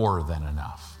have more than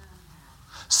enough.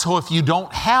 So if you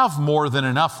don't have more than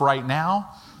enough right now,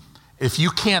 if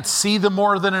you can't see the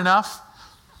more than enough,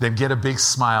 then get a big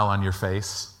smile on your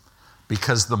face,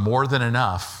 because the more than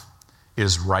enough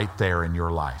is right there in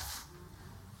your life.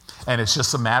 And it's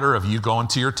just a matter of you going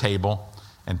to your table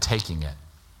and taking it.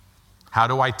 How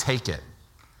do I take it?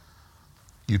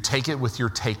 You take it with your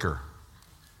taker.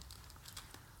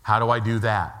 How do I do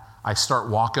that? I start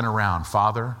walking around.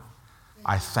 Father,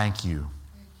 I thank you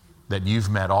that you've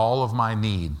met all of my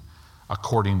need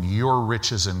according to your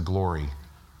riches and glory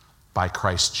by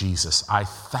Christ Jesus. I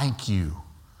thank you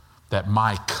that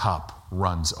my cup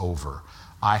runs over.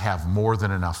 I have more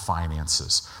than enough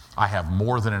finances. I have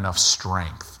more than enough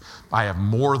strength. I have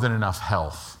more than enough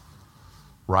health,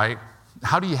 right?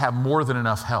 How do you have more than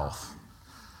enough health?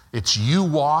 It's you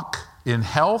walk in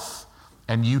health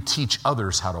and you teach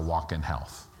others how to walk in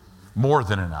health. More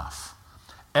than enough.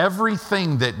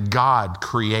 Everything that God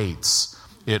creates,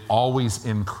 it always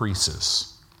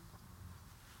increases.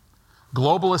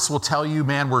 Globalists will tell you,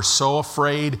 man, we're so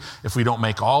afraid if we don't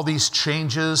make all these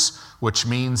changes, which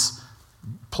means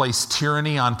place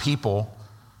tyranny on people.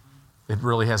 It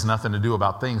really has nothing to do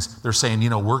about things. They're saying,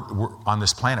 we're on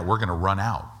this planet, we're going to run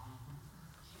out.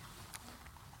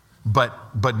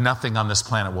 But nothing on this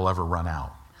planet will ever run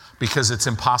out, because it's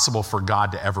impossible for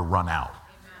God to ever run out.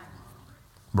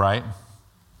 Right?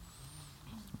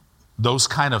 Those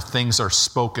kind of things are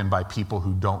spoken by people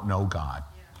who don't know God.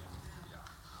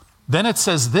 Then it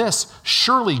says this,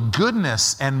 surely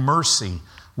goodness and mercy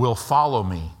will follow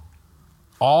me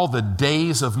all the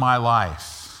days of my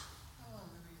life.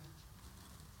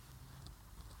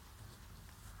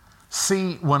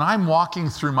 See, when I'm walking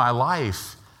through my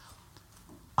life,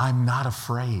 I'm not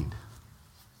afraid.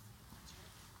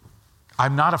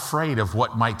 I'm not afraid of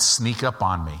what might sneak up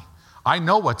on me. I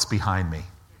know what's behind me.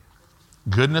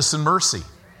 Goodness and mercy,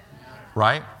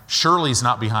 right? Shirley's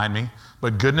not behind me,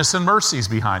 but goodness and mercy's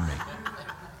behind me,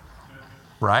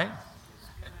 right?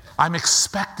 I'm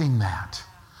expecting that.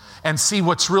 And see,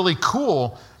 what's really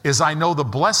cool is I know the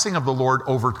blessing of the Lord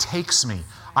overtakes me.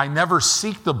 I never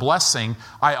seek the blessing.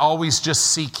 I always just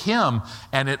seek him,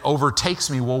 and it overtakes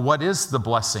me. Well, what is the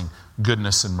blessing?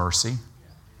 Goodness and mercy.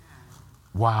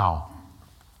 Wow.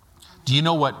 Do you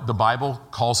know what the Bible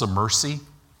calls a mercy?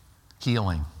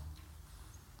 Healing.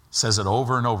 It says it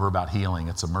over and over about healing.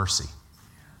 It's a mercy.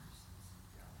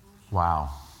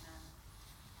 Wow.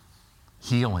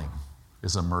 Healing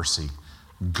is a mercy.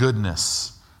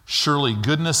 Goodness. Surely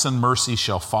goodness and mercy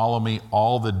shall follow me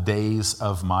all the days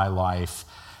of my life,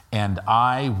 and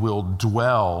I will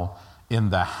dwell in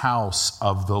the house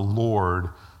of the Lord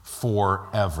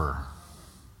forever.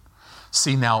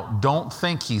 See, now, don't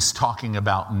think he's talking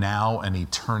about now and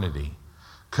eternity,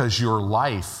 because your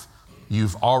life,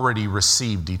 you've already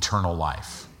received eternal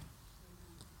life.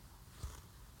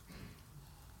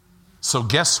 So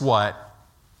guess what?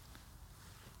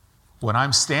 When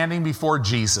I'm standing before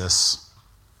Jesus,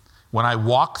 when I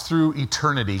walk through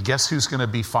eternity, guess who's going to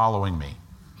be following me?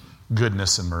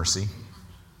 Goodness and mercy.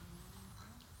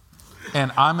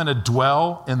 And I'm going to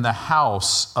dwell in the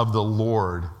house of the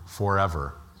Lord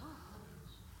forever.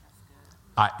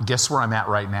 Guess where I'm at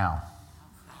right now?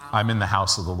 I'm in the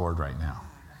house of the Lord right now.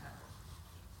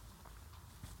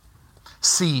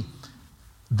 See,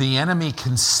 the enemy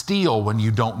can steal when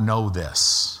you don't know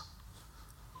this.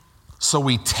 So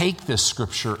we take this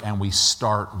scripture and we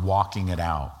start walking it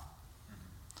out.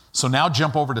 So now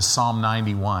jump over to Psalm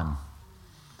 91.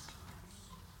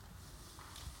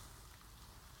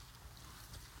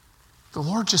 The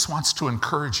Lord just wants to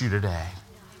encourage you today.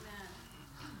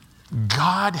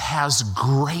 God has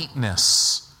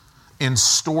greatness in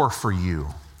store for you.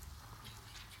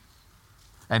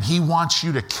 And he wants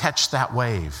you to catch that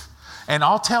wave. And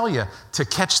I'll tell you, to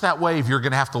catch that wave, you're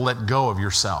going to have to let go of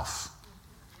yourself.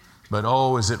 But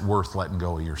oh, is it worth letting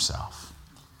go of yourself?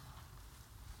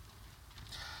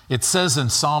 It says in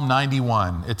Psalm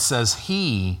 91, it says,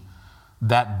 he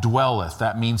that dwelleth,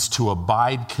 that means to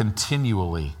abide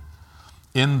continually,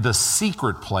 in the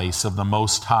secret place of the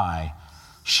Most High,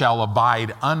 shall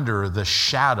abide under the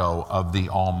shadow of the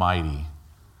Almighty.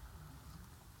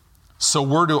 So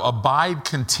we're to abide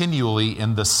continually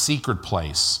in the secret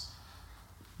place.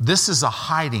 This is a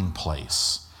hiding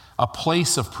place, a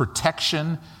place of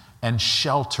protection and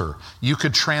shelter. You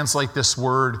could translate this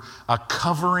word, a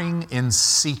covering in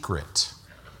secret.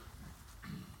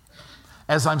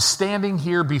 As I'm standing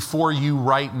here before you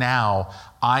right now,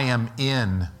 I am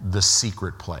in the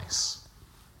secret place.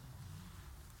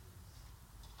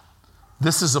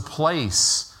 This is a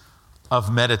place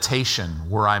of meditation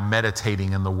where I'm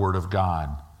meditating in the Word of God.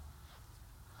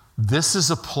 This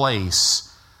is a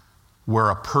place where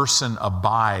a person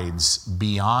abides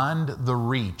beyond the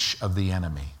reach of the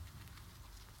enemy.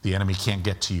 The enemy can't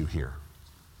get to you here.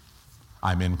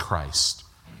 I'm in Christ.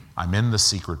 I'm in the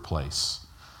secret place.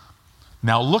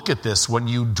 Now look at this. When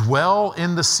you dwell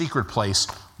in the secret place,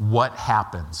 what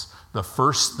happens? The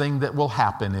first thing that will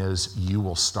happen is you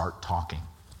will start talking.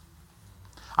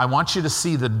 I want you to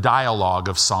see the dialogue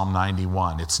of Psalm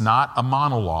 91. It's not a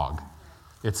monologue.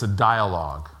 It's a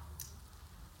dialogue.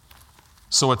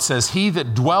 So it says, he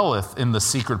that dwelleth in the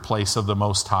secret place of the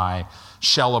Most High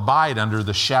shall abide under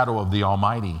the shadow of the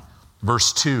Almighty.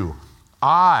 Verse 2,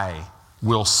 I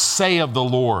will say of the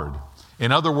Lord.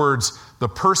 In other words, the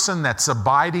person that's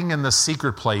abiding in the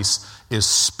secret place is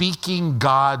speaking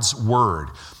God's word.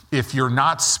 If you're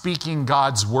not speaking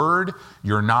God's word,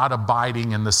 you're not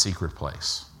abiding in the secret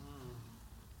place.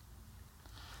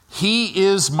 He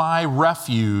is my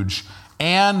refuge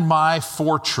and my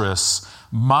fortress,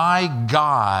 my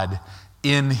God,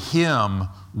 in him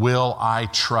will I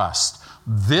trust.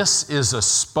 This is a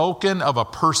spoken of a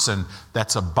person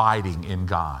that's abiding in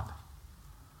God.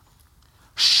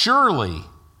 Surely,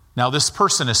 now this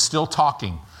person is still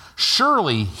talking,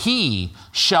 surely he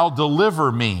shall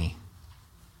deliver me.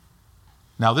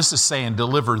 Now this is saying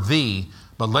deliver thee,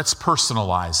 but let's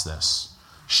personalize this.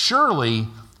 Surely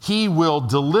he will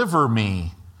deliver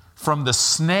me from the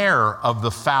snare of the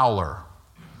fowler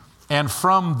and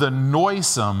from the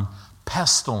noisome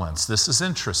pestilence. This is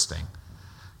interesting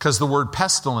because the word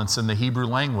pestilence in the Hebrew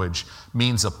language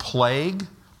means a plague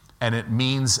and it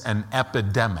means an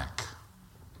epidemic.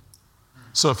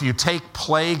 So if you take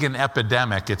plague and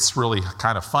epidemic, it's really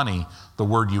kind of funny the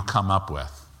word you come up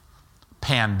with.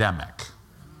 Pandemic.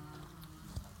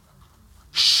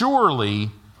 Surely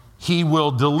he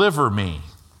will deliver me.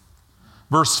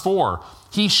 Verse 4,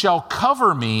 he shall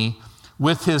cover me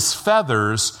with his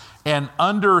feathers, and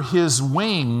under his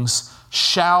wings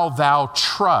shall thou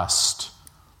trust.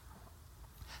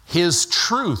 His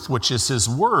truth, which is his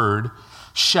word,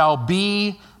 shall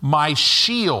be my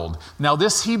shield. Now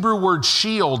this Hebrew word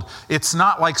shield, it's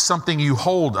not like something you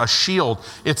hold, a shield.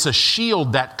 It's a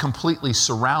shield that completely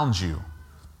surrounds you.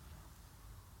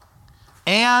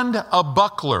 And a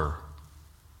buckler.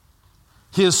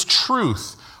 His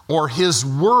truth or his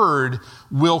word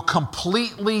will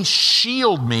completely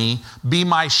shield me, be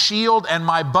my shield and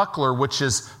my buckler, which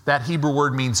is, that Hebrew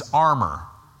word means armor.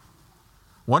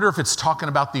 Wonder if it's talking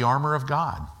about the armor of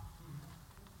God.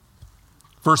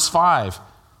 Verse 5,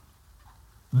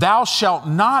 thou shalt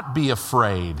not be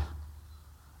afraid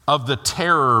of the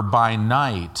terror by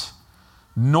night,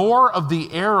 nor of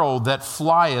the arrow that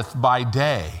flieth by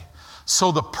day.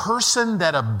 So the person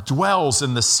that dwells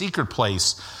in the secret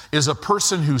place is a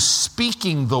person who's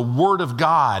speaking the word of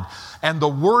God, and the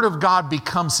word of God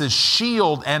becomes his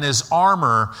shield and his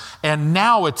armor. And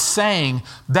now it's saying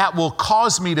that will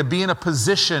cause me to be in a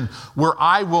position where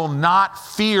I will not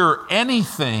fear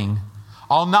anything.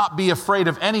 I'll not be afraid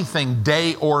of anything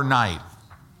day or night.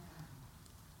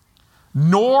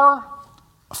 Nor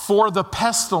for the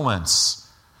pestilence,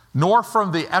 nor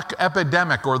from the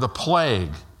epidemic or the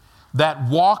plague that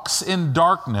walks in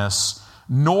darkness,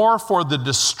 nor for the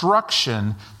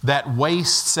destruction that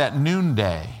wastes at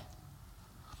noonday.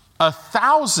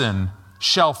 1,000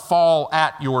 shall fall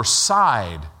at your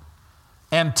side,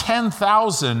 and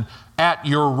 10,000 at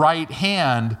your right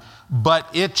hand, but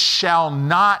it shall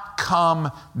not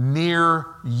come near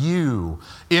you.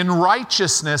 In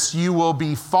righteousness you will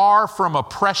be far from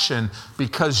oppression,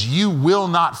 because you will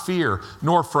not fear,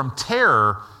 nor from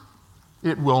terror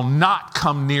it will not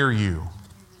come near you.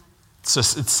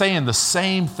 It's saying the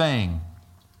same thing.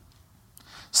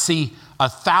 See,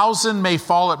 1,000 may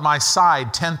fall at my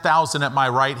side, 10,000 at my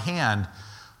right hand.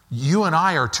 You and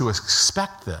I are to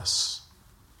expect this.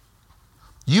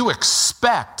 You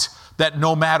expect that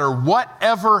no matter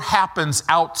whatever happens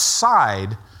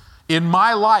outside in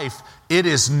my life, it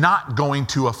is not going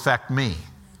to affect me.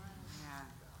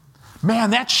 Man,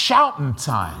 that's shouting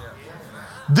time.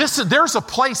 There's a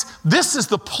place, this is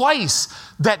the place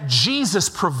that Jesus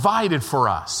provided for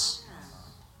us.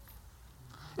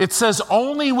 It says,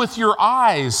 only with your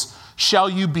eyes shall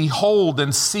you behold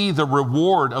and see the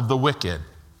reward of the wicked.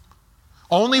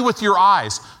 Only with your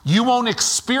eyes. You won't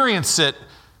experience it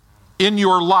in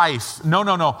your life.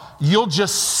 No. You'll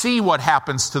just see what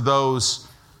happens to those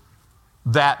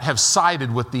that have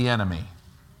sided with the enemy.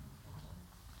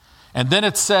 And then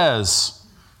it says,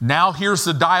 now here's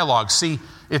the dialogue. See,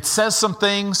 it says some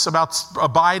things about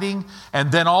abiding,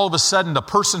 and then all of a sudden the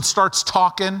person starts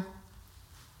talking.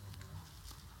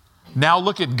 Now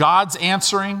look at God's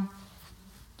answering.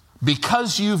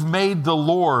 Because you've made the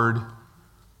Lord,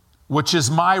 which is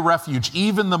my refuge,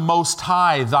 even the Most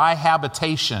High, thy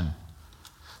habitation.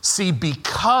 See,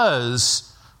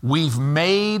 because we've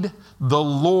made the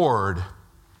Lord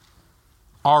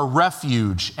our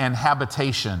refuge and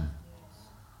habitation,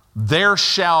 there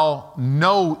shall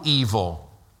no evil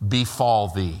befall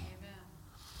thee. Amen.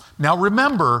 Now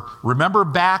remember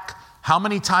back, how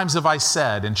many times have I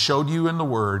said and showed you in the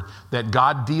Word that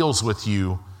God deals with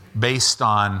you based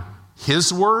on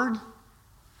His Word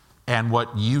and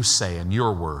what you say in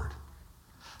your Word?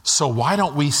 So why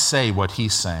don't we say what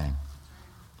He's saying?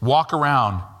 Walk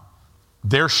around,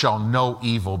 there shall no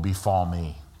evil befall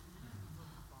me,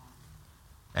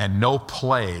 and no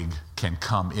plague can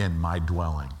come in my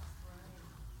dwelling.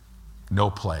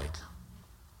 No plague.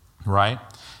 Right?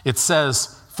 It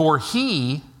says, for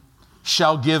he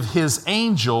shall give his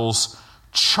angels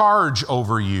charge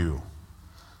over you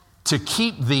to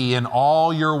keep thee in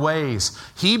all your ways.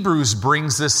 Hebrews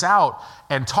brings this out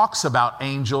and talks about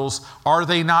angels. Are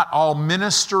they not all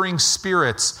ministering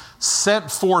spirits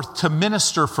sent forth to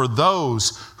minister for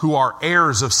those who are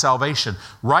heirs of salvation?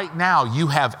 Right now, you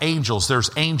have angels.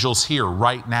 There's angels here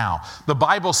right now. The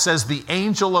Bible says the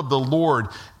angel of the Lord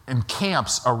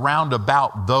encamps around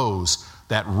about those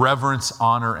that reverence,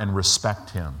 honor, and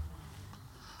respect him.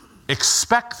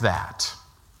 Expect that.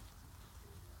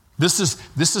 This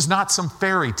is not some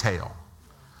fairy tale.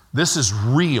 This is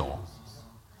real.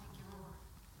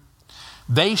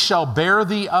 They shall bear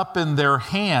thee up in their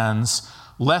hands,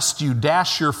 lest you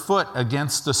dash your foot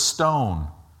against a stone.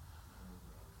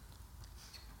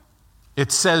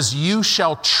 It says, you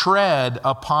shall tread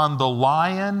upon the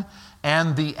lion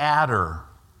and the adder.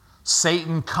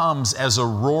 Satan comes as a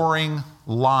roaring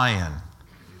lion.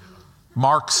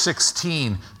 Mark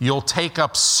 16, you'll take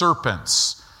up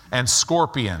serpents and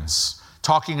scorpions,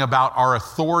 talking about our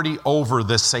authority over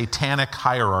the satanic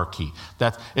hierarchy.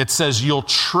 That it says you'll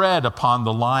tread upon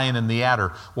the lion and the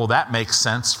adder. Well, that makes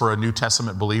sense for a New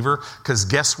Testament believer, because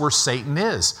guess where Satan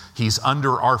is? He's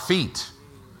under our feet.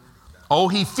 Oh,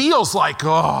 he feels like,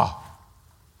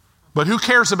 but who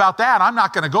cares about that? I'm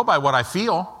not going to go by what I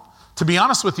feel. To be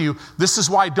honest with you, this is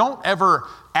why don't ever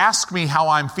ask me how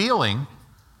I'm feeling,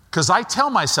 because I tell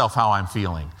myself how I'm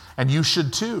feeling, and you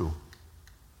should too.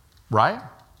 Right?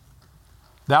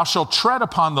 Thou shalt tread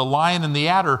upon the lion and the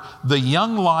adder, the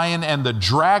young lion and the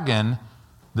dragon.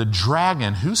 The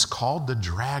dragon, who's called the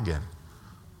dragon?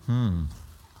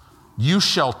 You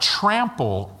shall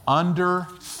trample under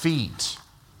feet.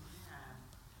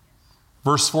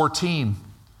 Verse 14.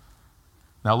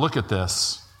 Now look at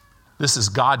this. This is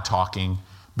God talking.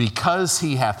 Because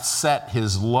he hath set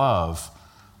his love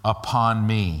upon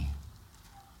me.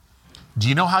 Do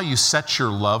you know how you set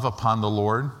your love upon the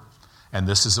Lord? And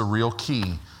this is a real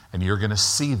key, and you're going to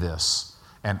see this.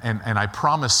 And I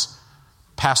promise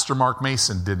Pastor Mark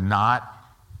Mason did not,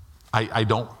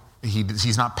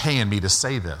 he's not paying me to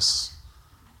say this.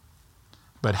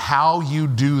 But how you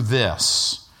do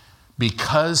this,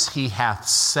 because he hath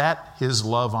set his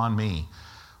love on me,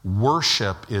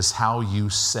 worship is how you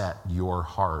set your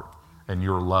heart and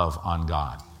your love on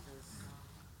God.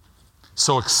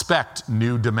 So expect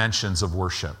new dimensions of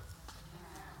worship.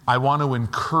 I want to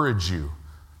encourage you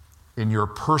in your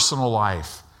personal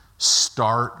life,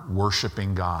 start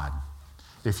worshiping God.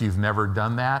 If you've never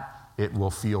done that, it will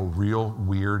feel real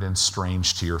weird and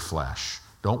strange to your flesh.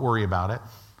 Don't worry about it.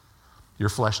 Your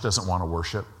flesh doesn't want to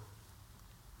worship.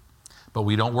 But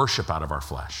we don't worship out of our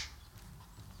flesh.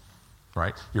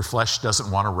 Right? Your flesh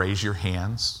doesn't want to raise your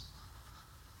hands.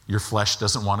 Your flesh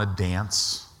doesn't want to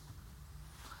dance.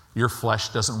 Your flesh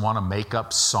doesn't want to make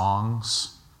up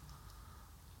songs,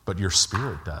 but your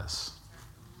spirit does.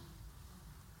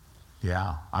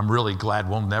 Yeah, I'm really glad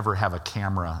we'll never have a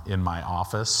camera in my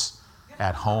office,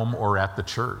 at home, or at the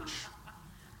church.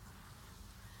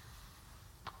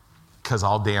 Because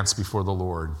I'll dance before the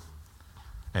Lord,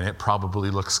 and it probably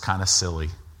looks kind of silly,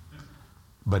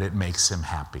 but it makes him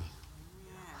happy.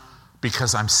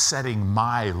 Because I'm setting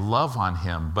my love on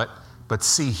him. But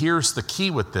see, here's the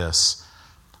key with this.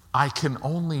 I can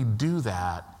only do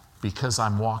that because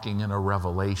I'm walking in a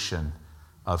revelation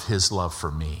of his love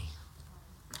for me.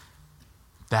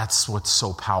 That's what's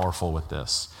so powerful with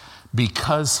this.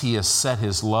 Because he has set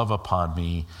his love upon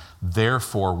me,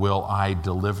 therefore will I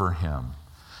deliver him.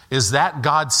 Is that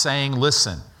God saying,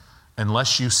 listen,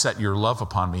 unless you set your love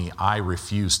upon me, I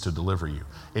refuse to deliver you?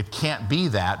 It can't be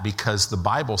that, because the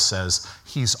Bible says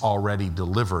he's already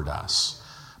delivered us.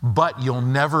 But you'll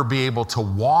never be able to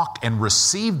walk and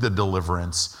receive the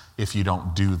deliverance if you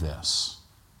don't do this.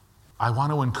 I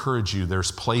want to encourage you,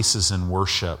 there's places in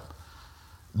worship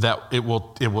that it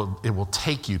will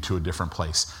take you to a different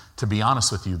place. To be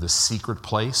honest with you, the secret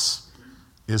place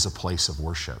is a place of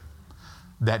worship.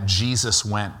 That Jesus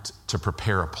went to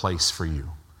prepare a place for you.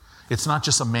 It's not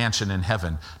just a mansion in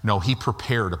heaven. No, he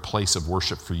prepared a place of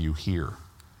worship for you here.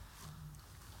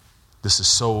 This is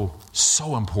so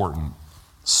important.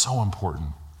 So important.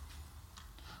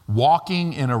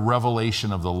 Walking in a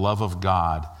revelation of the love of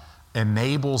God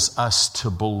enables us to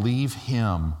believe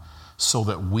him so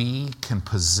that we can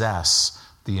possess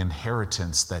the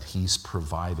inheritance that he's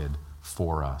provided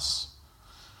for us.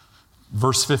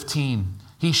 Verse 15,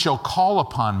 he shall call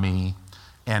upon me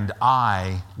and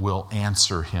I will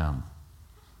answer him.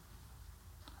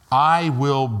 I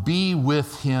will be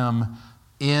with him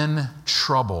in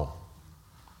trouble.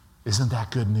 Isn't that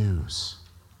good news?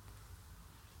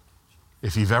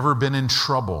 If you've ever been in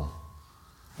trouble,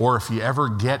 or if you ever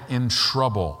get in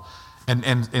trouble,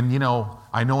 and you know,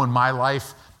 I know in my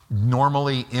life,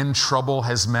 normally in trouble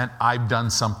has meant I've done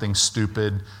something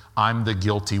stupid, I'm the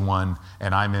guilty one,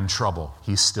 and I'm in trouble.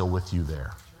 He's still with you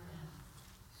there.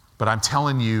 But I'm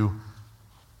telling you,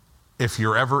 if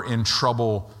you're ever in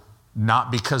trouble,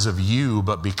 not because of you,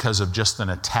 but because of just an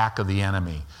attack of the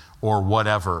enemy or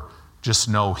whatever, just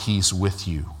know he's with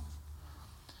you.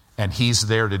 And he's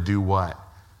there to do what?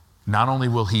 Not only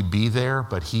will he be there,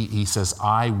 but he says,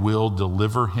 I will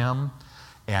deliver him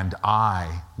and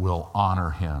I will honor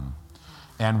him.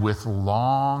 And with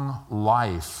long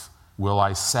life will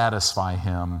I satisfy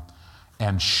him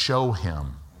and show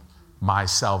him my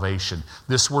salvation.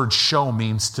 This word show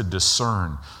means to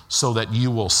discern, so that you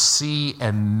will see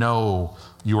and know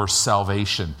your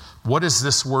salvation. What does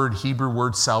this word, Hebrew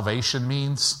word salvation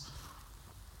means?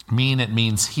 It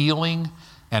means healing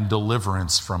and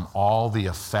deliverance from all the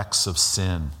effects of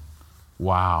sin.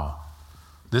 Wow.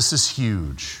 This is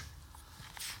huge.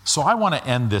 So I want to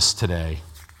end this today.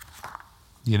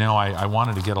 You know, I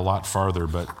wanted to get a lot farther,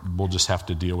 but we'll just have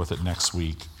to deal with it next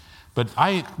week. But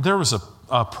there was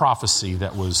a prophecy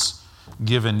that was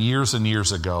given years and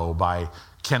years ago by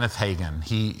Kenneth Hagin.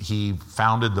 He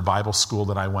founded the Bible school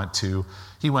that I went to.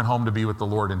 He went home to be with the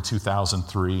Lord in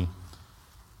 2003.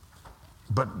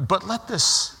 But let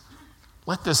this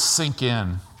sink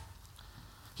in.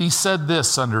 He said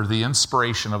this under the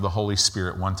inspiration of the Holy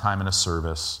Spirit one time in a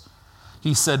service.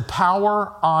 He said,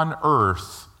 power on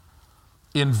earth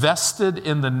invested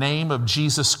in the name of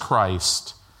Jesus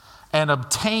Christ and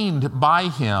obtained by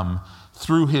him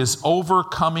through his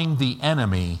overcoming the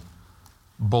enemy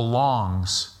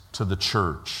belongs to the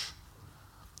church.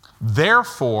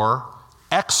 Therefore,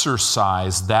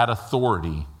 exercise that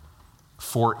authority,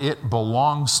 for it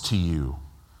belongs to you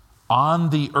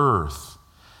on the earth,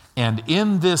 and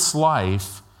in this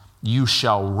life you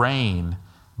shall reign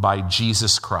by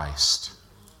Jesus Christ.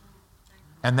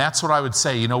 And that's what I would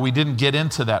say. You know, we didn't get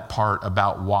into that part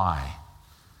about why,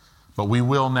 but we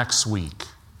will next week.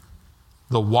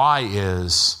 The why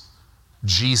is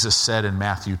Jesus said in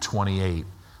Matthew 28,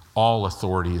 all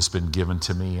authority has been given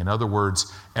to me. In other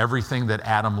words, everything that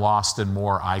Adam lost and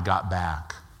more, I got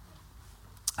back.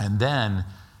 And then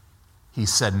he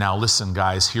said, now listen,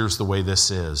 guys, here's the way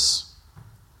this is.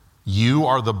 You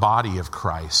are the body of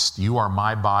Christ. You are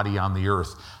my body on the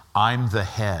earth. I'm the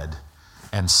head,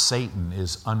 and Satan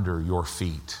is under your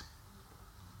feet.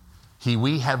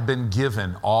 We have been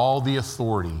given all the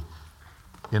authority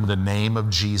in the name of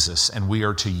Jesus, and we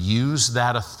are to use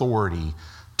that authority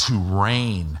to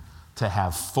reign, to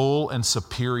have full and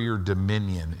superior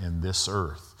dominion in this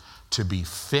earth, to be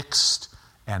fixed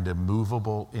and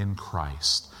immovable in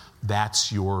Christ.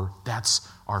 That's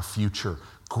our future.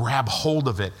 Grab hold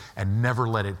of it and never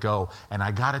let it go. And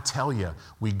I got to tell you,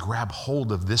 we grab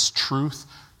hold of this truth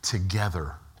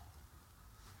together.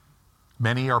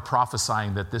 Many are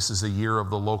prophesying that this is a year of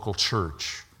the local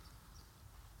church.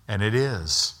 And it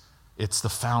is. It's the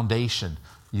foundation.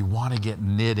 You want to get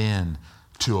knit in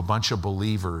to a bunch of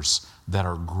believers that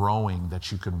are growing,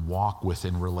 that you can walk with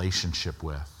in relationship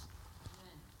with.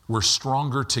 We're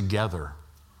stronger together.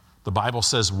 The Bible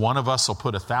says one of us will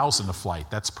put 1,000 to flight.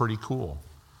 That's pretty cool.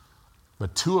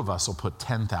 But two of us will put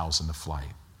 10,000 to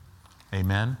flight.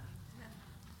 Amen?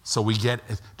 So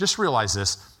just realize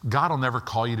this. God will never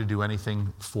call you to do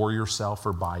anything for yourself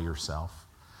or by yourself.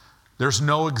 There's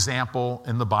no example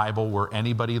in the Bible where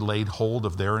anybody laid hold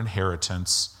of their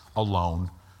inheritance alone.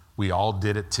 We all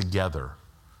did it together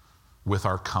with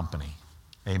our company.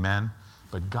 Amen?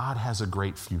 But God has a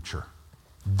great future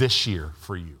this year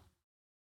for you.